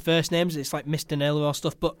don't have first names. It's like Mr. Naylor or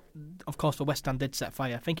stuff. But of course, the West Ham did set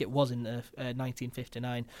fire. I think it was in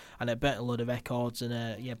 1959, and it burnt a load of records. And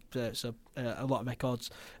a lot of records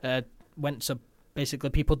went. So basically,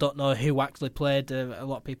 people don't know who actually played. A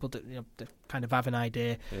lot of people they kind of have an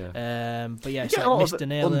idea. But yeah, it's like Mr.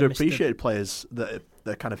 Naylor, underappreciated players that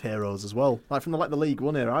they're kind of heroes as well. Like from the League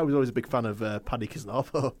One era, I was always a big fan of Paddy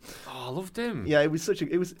Kisnorbo. Oh, I loved him. Yeah, he was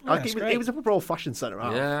a proper old-fashioned centre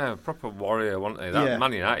half. Yeah, proper warrior, wasn't he? That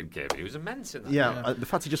Man United game, he was immense in that. Yeah, the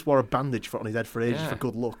fact he just wore a bandage on his head for ages for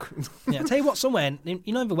good luck. I tell you what, somewhere in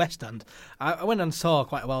the West End, I went and saw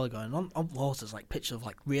quite a while ago, and on walls there's like pictures of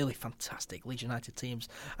like really fantastic Leeds United teams,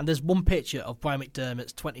 and there's one picture of Brian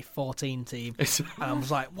McDermott's 2014 team, and I was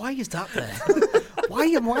like, why is that there? Why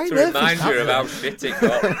to remind you of how shit it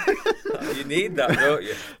got. You need that, don't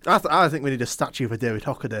you? I think we need a statue for David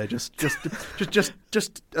Hockaday,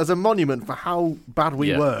 just as a monument for how bad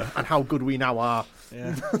we were and how good we now are.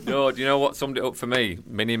 Yeah. No, do you know what summed it up for me?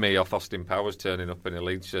 Mini-me off Austin Powers turning up in a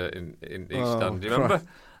Leeds shirt in East Stand. Do you remember?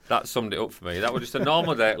 That summed it up for me. That was just a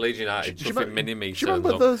normal day at Leeds United. Mini-me. Do you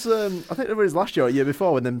remember those? I think it was last year or year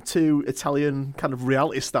before when them two Italian kind of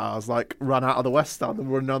reality stars like ran out of the West Stand and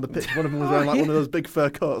were running down the pitch. One of them was wearing like one of those big fur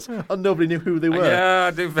coats, and nobody knew who they were. Yeah,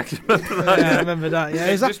 I do remember that. I remember that. Yeah,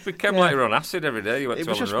 it just became like you were on acid every day. You went it to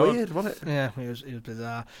was just road. weird, wasn't it? Yeah, it was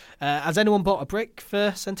bizarre. Has anyone bought a brick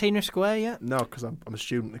for Centenary Square yet? No, because I'm a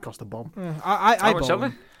student. It cost a bomb. I bought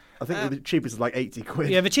one. I think the cheapest is like £80.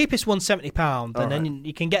 Yeah, the cheapest one's £70, and then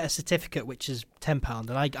you can get a certificate which is £10.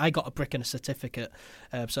 And I got a brick and a certificate,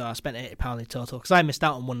 so I spent £80 in total because I missed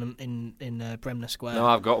out on one in Bremner Square. No,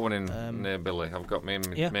 I've got one in near Billy. I've got me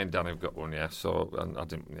and Danny have got one. Yeah, so and I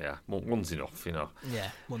didn't. Yeah, one's enough.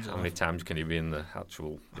 Yeah, one's enough. How many times can you be in the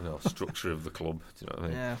actual structure of the club? Do you know what I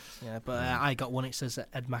mean? Yeah. But I got one. It says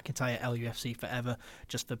Ed McIntyre LUFC forever,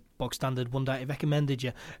 just the bog standard one that he recommended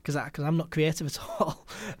you because I'm not creative at all.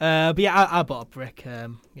 But yeah, I bought a brick.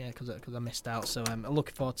 Because I missed out. So I'm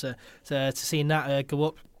looking forward to seeing that go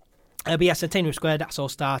up. But yeah, Centenary Square, that's all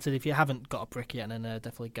started. If you haven't got a brick yet, then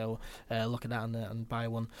definitely go look at that and buy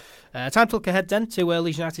one. Time to look ahead then to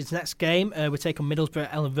Leeds United's next game. We take on Middlesbrough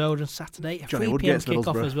at Ellen Road on Saturday. A 3 p.m.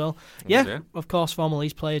 kick-off as well. Yeah, of course, former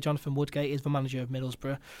Leeds player Jonathan Woodgate is the manager of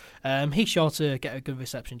Middlesbrough. He's sure to get a good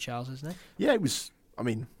reception, Charles, isn't he? Yeah, it was,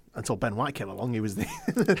 until Ben White came along, he was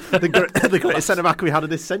the greatest centre-back we had of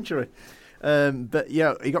this century. But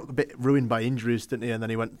yeah, he got a bit ruined by injuries, didn't he? And then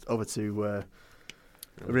he went over to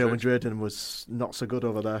Real Madrid and was not so good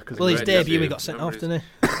over there. Well, his debut, he got sent off, didn't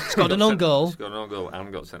he? Scored an own goal. Scored an own goal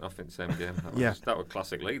and got sent off in the same game. That was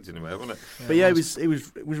classic Leeds in a way, wasn't it? But yeah, it was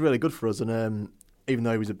really good for us. And even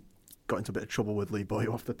though he was a got into a bit of trouble with Lee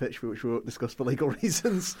Boyle off the pitch, which we won't discuss for legal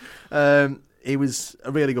reasons. He was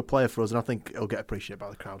a really good player for us, and I think he'll get appreciated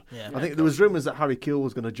by the crowd. Yeah. I think there was rumours that Harry Kewell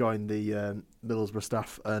was going to join the Middlesbrough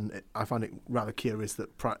staff, and I find it rather curious that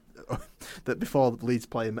that before Leeds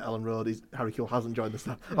play in Ellen Road, Harry Kewell hasn't joined the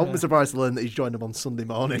staff. I wouldn't be surprised to learn that he's joined them on Sunday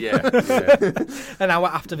morning. Yeah. An hour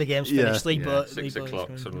after the game's finished, Lee Boyle 6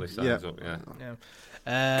 o'clock suddenly signs up. Yeah.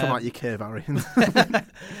 Come out your cave, Harry.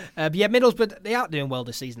 But yeah, Middlesbrough, they aren't doing well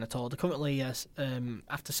this season at all. They're currently,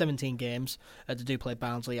 after 17 games, they do play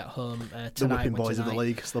Barnsley at home tonight. The whipping boys of the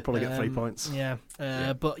league, so they'll probably get 3 points.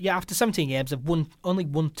 But yeah, after 17 games, they've only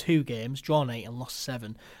won 2 games, drawn 8 and lost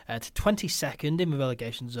 7, to 22nd in the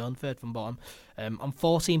relegation zone, third from bottom, on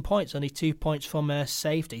 14 points, only 2 points from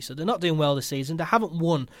safety. So they're not doing well this season. They haven't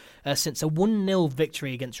won since a 1-0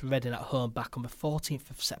 victory against Reading at home back on the 14th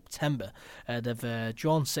of September. They've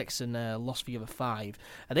drawn 6 and lost the other 5.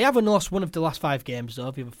 They haven't lost one of the last 5 games,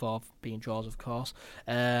 though, the other 4 being draws, of course.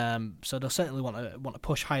 So they'll certainly want to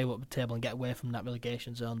push higher up the table and get away from that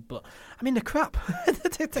relegation zone. But, I mean, they're crap.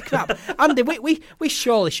 They're crap. Andy, we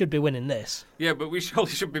surely should be winning this. Yeah, but we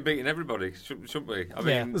surely should be beating everybody, shouldn't we? I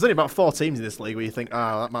mean, there's only about 4 teams in this league where you think,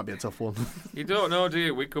 that might be a tough one. You don't know, do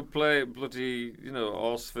you? We could play bloody,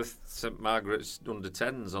 Horsforth St Margaret's under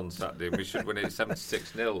 10s on Saturday. We should win it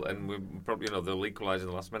 76-0, and we probably, they'll equalise in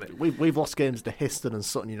the last minute. We've lost games to Histon and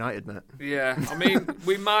Sutton United, mate. Yeah, I mean,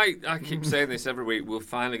 we might. I keep saying this every week. We're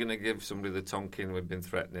finally going to give somebody the tonking we've been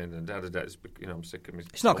threatening, and I'm sick of me.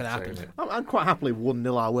 It's not going to happen. I'm quite happily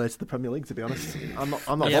 1-0 our way to the Premier League, to be honest. I'm not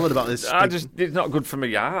bothered about this. It's not good for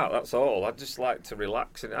my heart. That's all. I just like to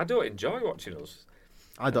relax, and I don't enjoy watching us.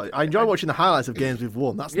 I enjoy watching the highlights of games we've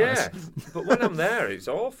won. That's nice. But when I'm there, it's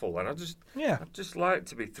awful, and I just like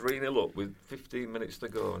to be 3-0 up with 15 minutes to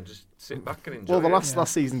go and just sit back and enjoy. Well, the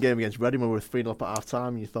last season game against Reading, when we were 3-0 up at half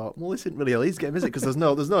time, you thought, well, this isn't really a Leeds game, is it? Because there's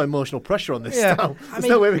no emotional pressure on this. Now. There's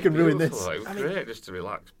no way we can ruin this. It was great just to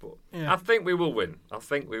relax, but I think we will win.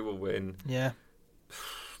 Yeah.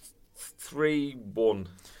 3-1.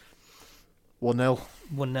 1-0.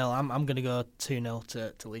 1-0. I'm going to go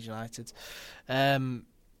 2-0 to Leeds United.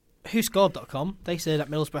 WhoScored.com, they say that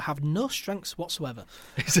Middlesbrough have no strengths whatsoever.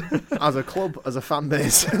 As a club, as a fan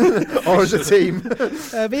base, or as a team.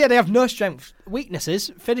 But yeah, they have no strengths.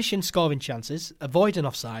 Weaknesses: finishing scoring chances, avoiding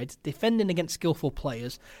offside, defending against skillful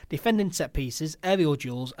players, defending set pieces, aerial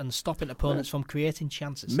duels, and stopping opponents from creating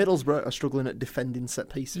chances. Middlesbrough are struggling at defending set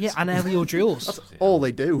pieces. Yeah, and aerial duels. That's all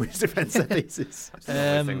they do is defend set pieces. That's the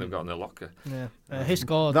only thing they've got in their locker. Yeah.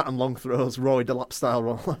 WhoScored? That and long throws, Roy Delap style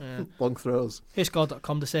long throws.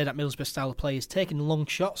 WhoScored.com, they say that Middlesbrough style of play is taking long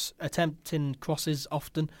shots, attempting crosses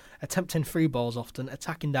often, attempting through balls often,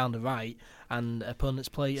 attacking down the right, and opponents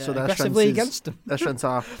play aggressively against them. Their strengths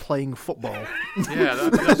are playing football. Yeah,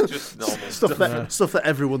 that's just normal stuff that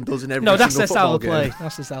everyone does in every single football style of game. play.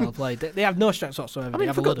 That's the style of play. They have no strengths whatsoever. They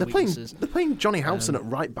have a lot of weaknesses. They're playing Johnny Howson at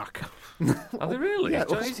right back. Are they really? Yeah,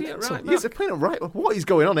 is he at right back? Yes, they're playing at right. What is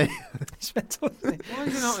going on here? Why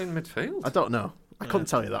is he not in midfield? I don't know. I couldn't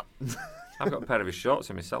tell you that. I've got a pair of his shorts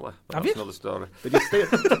in my cellar. Have That's you? another story. Did you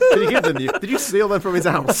give them? Did you steal them from his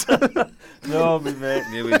house? No, my mate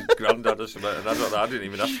knew his granddad or something, and I don't know. I didn't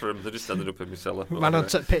even ask for them. They just ended up in my cellar. Man on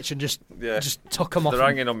pitch and just took them off. They're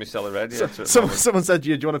hanging on my cellar head. Someone said, "Do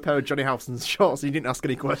you want a pair of Johnny Howson's shorts?" And you didn't ask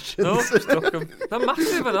any questions. No, just took them. They're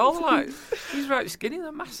massive and all. Like, he's right skinny.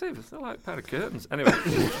 They're massive. They're like a pair of curtains. Anyway,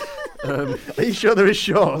 are you sure they're his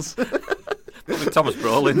shorts? Probably Thomas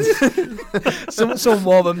Brolin's. Someone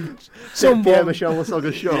wore them. Pierre Michel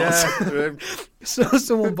Lasogga's shorts. Yeah.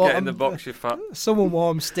 Someone bought Get in them. the box, you fat. Someone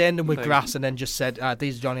wore them, stained them with grass, and then just said,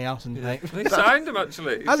 "These are Johnny Howson." Yeah. He signed them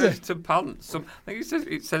actually. It Has says he? some pants. I think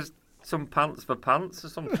it says some pants for pants or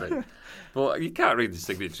something. But you can't read the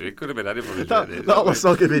signature. It could have been anybody's. That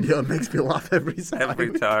Lasogga video makes me laugh every time.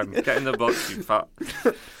 Every time. Get in the box, you fat.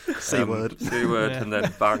 C word. C word, and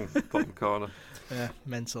then bang, bottom corner. Yeah,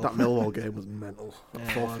 mental. That Millwall game was mental.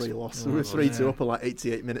 4-3 loss. We were 3-2 up in like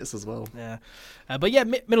 88 minutes as well. Yeah. But yeah,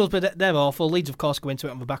 Middlesbrough, they're awful. Leeds, of course, go into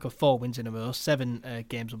it on the back of 4 wins in a row, 7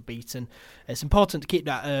 games unbeaten. It's important to keep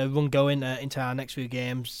that run going into our next few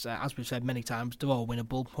games. As we've said many times, they're all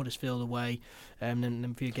winnable. Huddersfield away, and then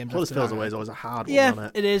a few games Huddersfield away is always a hard one, yeah,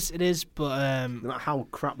 isn't it? it is. But no matter how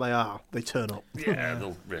crap they are, they turn up. Yeah,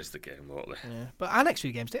 they'll race the game, won't they? Yeah. But our next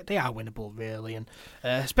few games, they are winnable, really. And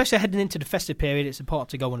especially heading into the festive period, it's important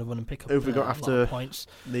to go on a run and pick up Who've we got a after lot of points.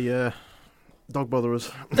 The dog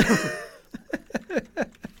botherers?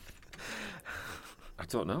 I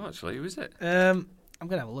don't know, actually. Who is it? I'm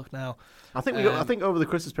going to have a look now. I think I think over the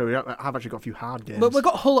Christmas period, I have actually got a few hard games. But we've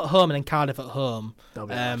got Hull at home and then Cardiff at home.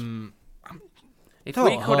 If Oh,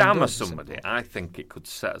 we could home hammer does, somebody, simple. I think it could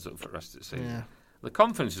set us up for the rest of the season. Yeah. The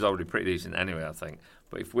confidence is already pretty decent anyway, I think.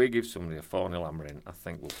 But if we give somebody a 4-0 hammering, I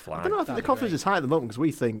think we'll fly. I don't know, I think the That'd be confidence great. is high at the moment because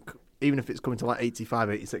we think, even if it's coming to like 85,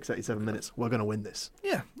 86, 87 minutes, we're going to win this.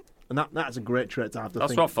 Yeah. And that's a great trait to have to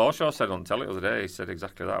That's think. what Forshaw said on telly the other day. He said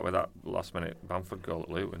exactly that with that last-minute Bamford goal at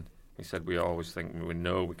Luton. He said we always think we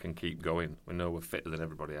know we can keep going. We know we're fitter than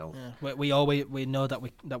everybody else. Yeah. We know that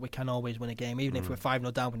we can always win a game, even if we're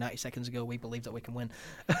 5-0 down with 90 seconds ago. We believe that we can win.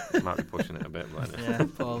 Might be pushing it a bit, but Yeah,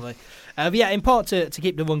 probably. But yeah, important to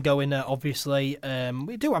keep the run going. Obviously,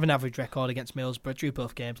 we do have an average record against Middlesbrough. Drew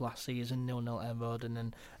both games last season, 0-0 at Road, and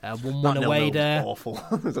then 1-1 away there. Awful.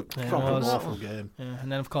 It was a Yeah, it proper was. awful game. Yeah,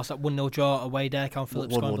 and then of course that 1-0 draw away there. Callum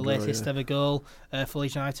Phillips scored the 1-1 draw, latest yeah. ever goal for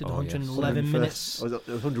Leeds United, Oh, yes. 111 minutes. Oh, it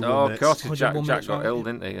was 101 oh, of minutes. course, 'cause Jack 101 minutes, got right? ill,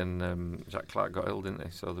 didn't he? And Jack Clark got ill, didn't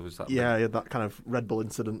he? So there was that. Yeah, he had that kind of Red Bull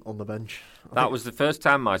incident on the bench. That was the first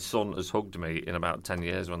time my son has hugged me in about 10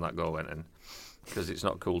 years when that goal went in. Because it's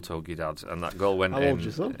not cool to hug your dad. And that goal went How in. old's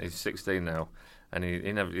your son? He's 16 now. And he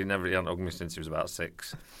hadn't hugged me since he was about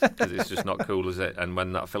 6. Because it's just not cool, is it? And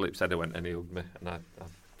when that Phillips header went in, he hugged me. And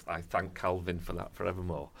I thank Calvin for that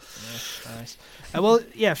forevermore. Yeah, nice. Well,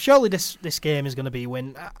 yeah, surely this game is going to be a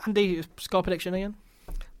win. Andy, score prediction again?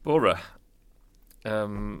 Borough.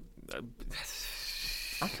 I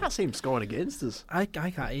can't see him scoring against us. I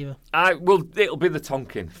can't either. It'll be the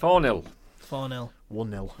Tonkin. 4-0. 4-0. 1-0.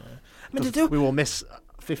 I mean, they do. We will miss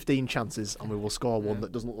 15 chances and we will score one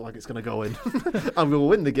that doesn't look like it's going to go in. And we will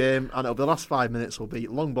win the game, and it'll be the last 5 minutes will be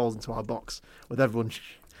long balls into our box with everyone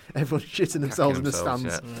shitting themselves in the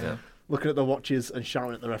stands, Yeah. looking at the watches and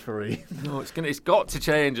shouting at the referee. No, it's got to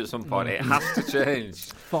change at some point. It has to change.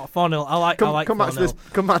 4-0. I like Come back 4-0. to this.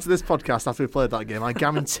 Come back to this podcast after we've played that game. I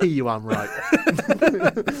guarantee you, I'm right.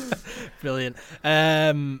 Brilliant.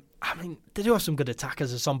 I mean, they do have some good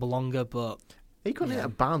attackers as Sombalonga, but He couldn't Yeah. hit a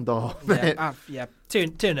band or. yeah,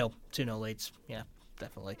 2-0 Leeds. Yeah,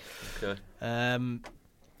 definitely. Okay.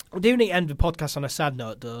 We do need to end the podcast on a sad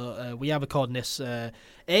note, though. We are recording this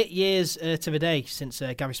 8 years to the day since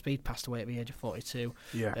Gary Speed passed away at the age of 42.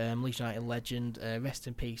 Yeah. Leeds United legend. Rest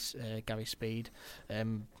in peace, Gary Speed.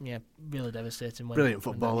 Yeah, really devastating. Brilliant when that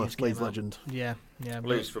footballer, news came Leeds out. legend. Yeah. Well,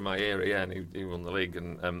 he was from my era, yeah, and he won the league.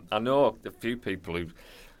 And I know a few people who've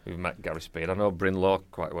met Gary Speed. I know Bryn Law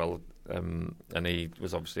quite well, and he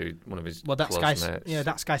was obviously one of his Well, close mates.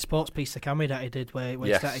 that Sky Sports piece of camera that he did where he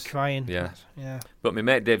Yes. started crying. Yeah. Yeah. But my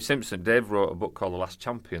mate Dave Simpson, Dave wrote a book called The Last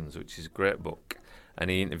Champions, which is a great book, and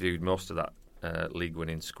he interviewed most of that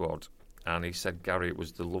league-winning squad. And he said Gary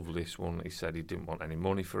was the loveliest one. He said he didn't want any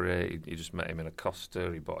money for it. He just met him in a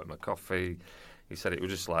Costa. He bought him a coffee. He said it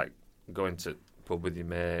was just like going to pub with your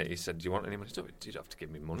mate. He said, "Do you want any money?" You don't have to give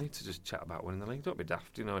me money to just chat about winning the league. Don't be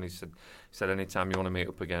daft, you know. And he said, anytime you want to meet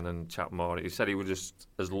up again and chat more. He said he was just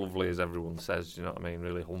as lovely as everyone says. You know what I mean?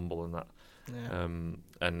 Really humble and that. Yeah.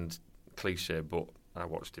 And cliche, but I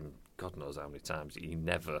watched him God knows how many times. He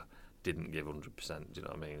never didn't give 100%. Do you know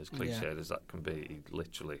what I mean? As cliched as that can be, he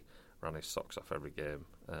literally ran his socks off every game.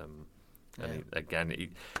 And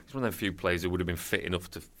he's one of the few players who would have been fit enough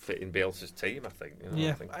to fit in Bielsa's team, I think.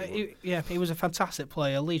 You know, he was a fantastic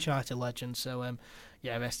player, Leeds United legend. So,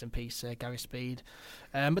 rest in peace, Gary Speed.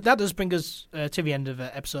 But that does bring us to the end of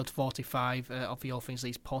episode 45 of the All Things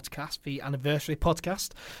Leeds podcast, the anniversary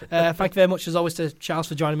podcast. Thank you very much, as always, to Charles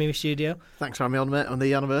for joining me in the studio. Thanks for having me on, mate, on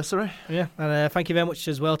the anniversary. Yeah, and thank you very much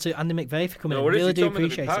as well to Andy McVeigh for coming in. What is Really it? do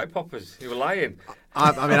appreciate Party it. poppers. You were lying.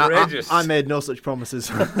 I made no such promises.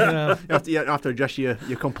 Yeah. You have to address your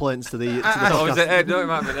complaints to the Oh, is podcast. it? No, it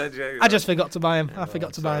might be Edge. I just forgot to buy him. I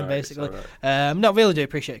forgot to buy him, basically. No, really do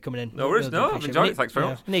appreciate you coming in. No worries. Really do No, I've appreciate enjoyed it. it. Thanks very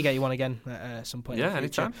much. Need to get you on again at some point. in Yeah, the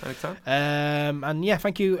future. anytime. And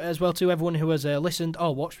thank you as well to everyone who has listened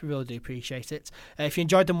or watched. We really do appreciate it. If you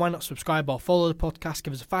enjoyed them, why not subscribe or follow the podcast?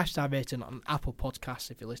 Give us a 5-star rating on Apple Podcasts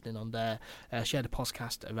if you're listening on there. Share the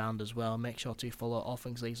podcast around as well. Make sure to follow All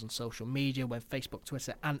Things Leeds on social media. We're Facebook,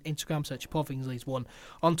 Twitter, and Instagram. Search up All Things Leeds 1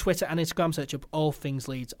 on Twitter and Instagram. Search up All Things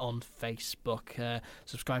Leeds on Facebook.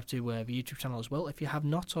 Subscribe to the YouTube channel as well if you have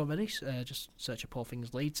not already. Just search up All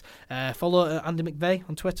Things Leeds. Follow Andy McVeigh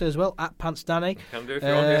on Twitter as well at PantsDanny. Can do if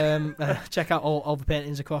you want. Check out all the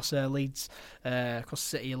paintings across Leeds, across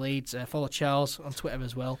the city of Leeds. Follow Charles on Twitter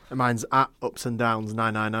as well. And mine's at Ups and Downs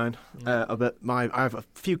 999. I have a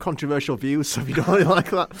few controversial views, so if you don't really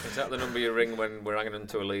like that. Is that the number you ring when we're hanging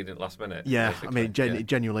onto a lead in the last minute? Yeah, basically? I mean, it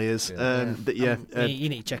genuinely is. Yeah. You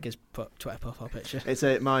need to check his Twitter profile picture. It's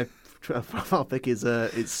my profile pic is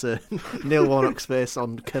it's Neil Warnock's face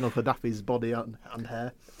on Colonel Gaddafi's body and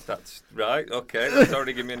hair. That's right. Okay, that's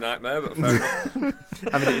already given me a nightmare. But fair enough.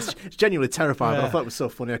 I mean, it's genuinely terrifying. Yeah. But I thought it was so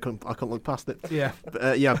funny. I couldn't look past it. Yeah. But,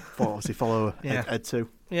 obviously follow Ed too.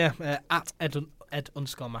 Yeah, at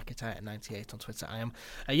Ed_McIntyre at 98 on Twitter. I am.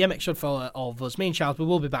 Make sure to follow all of us. Me and Charles, we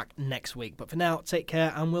will be back next week. But for now, take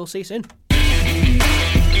care and we'll see you soon.